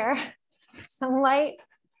get here. Some light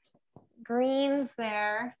greens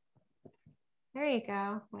there. There you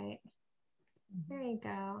go. Wait. There you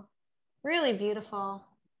go. Really beautiful,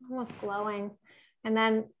 almost glowing. And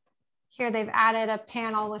then here they've added a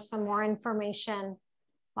panel with some more information.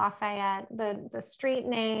 Lafayette, the street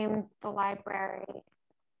name, the library.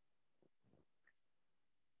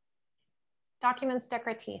 Documents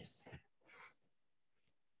Decoratifs.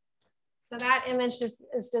 So that image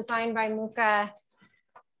is designed by Muka.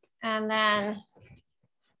 And then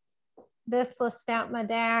this Le Stamp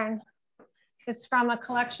Moderne is from a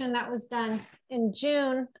collection that was done in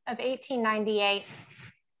June of 1898.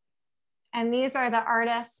 And these are the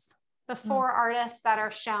artists, the 4 artists that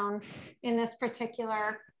are shown in this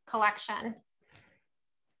particular collection.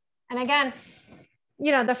 And again,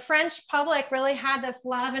 you know, the French public really had this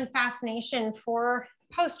love and fascination for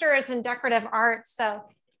posters and decorative art. So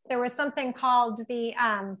there was something called the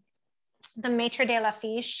Maître de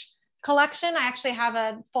l'Affiche collection. I actually have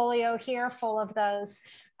a folio here full of those.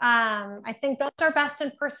 I think those are best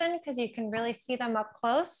in person because you can really see them up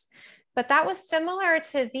close. But that was similar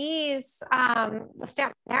to these, the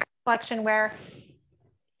Stamp collection, where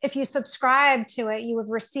if you subscribe to it, you would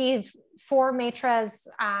receive 4 maitres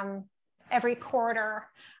every quarter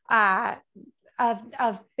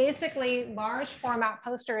of basically large format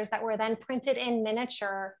posters that were then printed in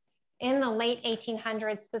miniature in the late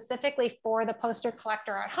 1800s, specifically for the poster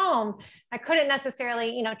collector at home. I couldn't necessarily,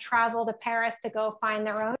 you know, travel to Paris to go find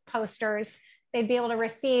their own posters. They'd be able to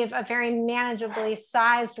receive a very manageably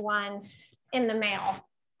sized one in the mail.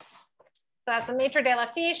 So that's the Maître de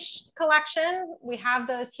l'Affiche collection. We have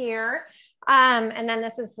those here. And then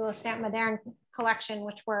this is the Stamp Moderne collection,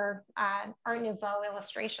 which were Art Nouveau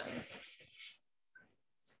illustrations.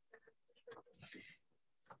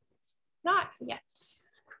 Not yet.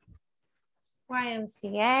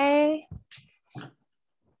 YMCA.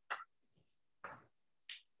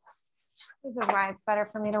 This is why it's better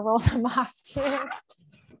for me to roll them off too.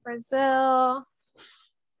 Brazil,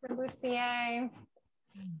 Corbusier,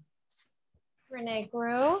 Rene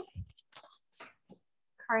Gru,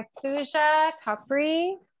 Carthusia,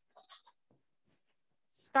 Capri,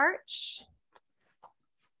 Starch,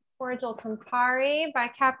 Cordial Campari by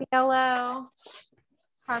Cappiello,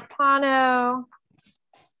 Carpano,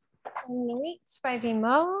 Nuit by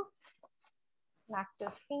Vimo,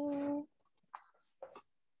 Lactocine,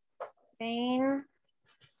 Spain,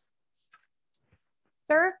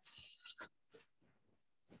 Surf,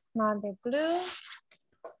 Smad de Blue,